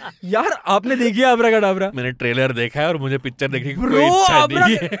 यार आपने देखी है Abracadabra? मैंने ट्रेलर देखा है और मुझे पिक्चर देखने की कोई Bro, इच्छा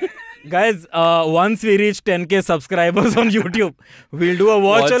नहीं है. Guys, once we reach 10k subscribers on YouTube, we'll do a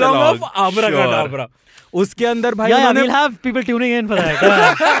watch along of Abracadabra. उसके अंदर भाई Yeah, उन्होंने we'll have people tuning in for that.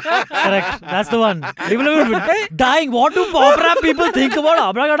 Correct. That's the one. People will be dying. What do pop rap people think about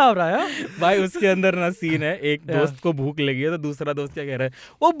Abracadabra? Yeah? भाई उसके अंदर ना scene है, एक दोस्त को भूख लगी है तो दूसरा दोस्त क्या कह रहा है,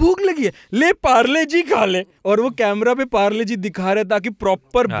 वो भूख लगी है ले पार्ले जी खा ले, और वो कैमरा पे पार्ले जी दिखा रहे ताकि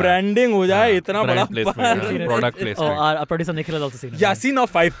प्रॉपर ब्रांडिंग हो जाए. इतना बड़ा product Oh, placement. our producer Nikhil has also seen it. Yasin of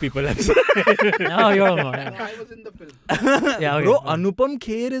 5 people have seen it. Oh, you're on board. I was in the film. Yeah, okay. Bro, Anupam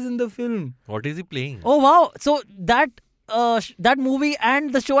Kher is in the film. What is he playing? Oh wow! So that movie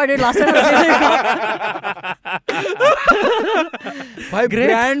and the show I did last time. was the same thing. भाई Great.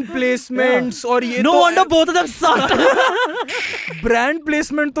 Brand placements और ये No तो wonder both of them sucked. Brand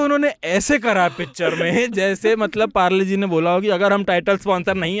placement तो उन्होंने ऐसे करा picture में जैसे मतलब पार्ले जी ने बोला हो कि अगर हम टाइटल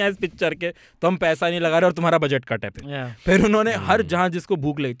स्पॉन्सर नहीं है इस पिक्चर के तो हम पैसा नहीं लगा रहे और तुम्हारा बजट कट है. Yeah. फिर उन्होंने हर जहां जिसको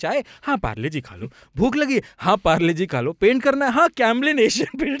भूख लगी, चाहे हाँ पार्ले जी खा लो, भूख लगी हाँ पार्ले जी खा लो, पेंट करना है हाँ Camlin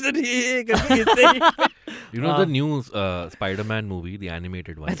Asian paint. You know the new Spider-Man movie, the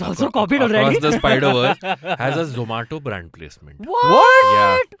animated one. It's also copied already? Across the Spider-Verse has a Zomato brand placement. What?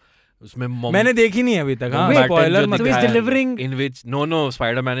 Yeah. उसमें मैंने देखी नहीं अभी तक. हाँ Wait, स्पॉइलर so मत he's दिखाया. delivering. in which no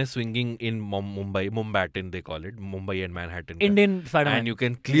Spider-Man is swinging in Mumbattan they call it, Mumbai and Manhattan. Indian Spider-Man. And you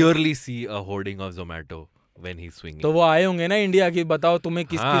can clearly see a hoarding of Zomato when he's swinging. तो वो आए होंगे ना India की, बताओ तुम्हें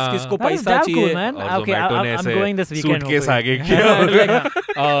किस को That is पैसा damn cool, चाहिए. man. और Okay, Zomato ने I'm ऐसे going this weekend. Suitcase hopefully. आगे किया.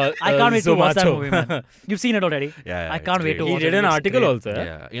 I can't wait to watch that Zomato. movie, man. You've seen it already. Yeah, I it's can't wait to great. watch He it. did an It's article great. also.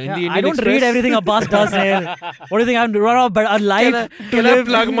 Yeah. In Yeah, the Indian I don't Express, read everything Abbas does, Snayhil. What do you think? I'm running a life to can I live,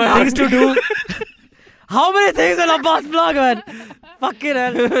 plug my things to do. How many things will Abbas plug, man? Fucking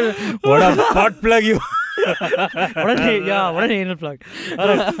hell. What a butt plug you. What an anal plug.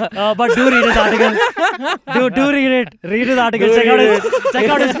 Alright. But do read his article. Do read it. Read his article. Check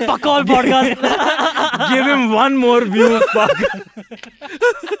out his fuck all podcast. Give him one more view. Fuck.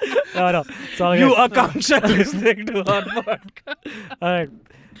 No. It's all You good. Akanksha listening to our podcast. Alright.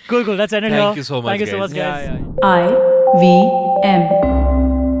 Cool. Let's end it here. Thank you so much, Thank you so guys. much, guys. Yeah. IVM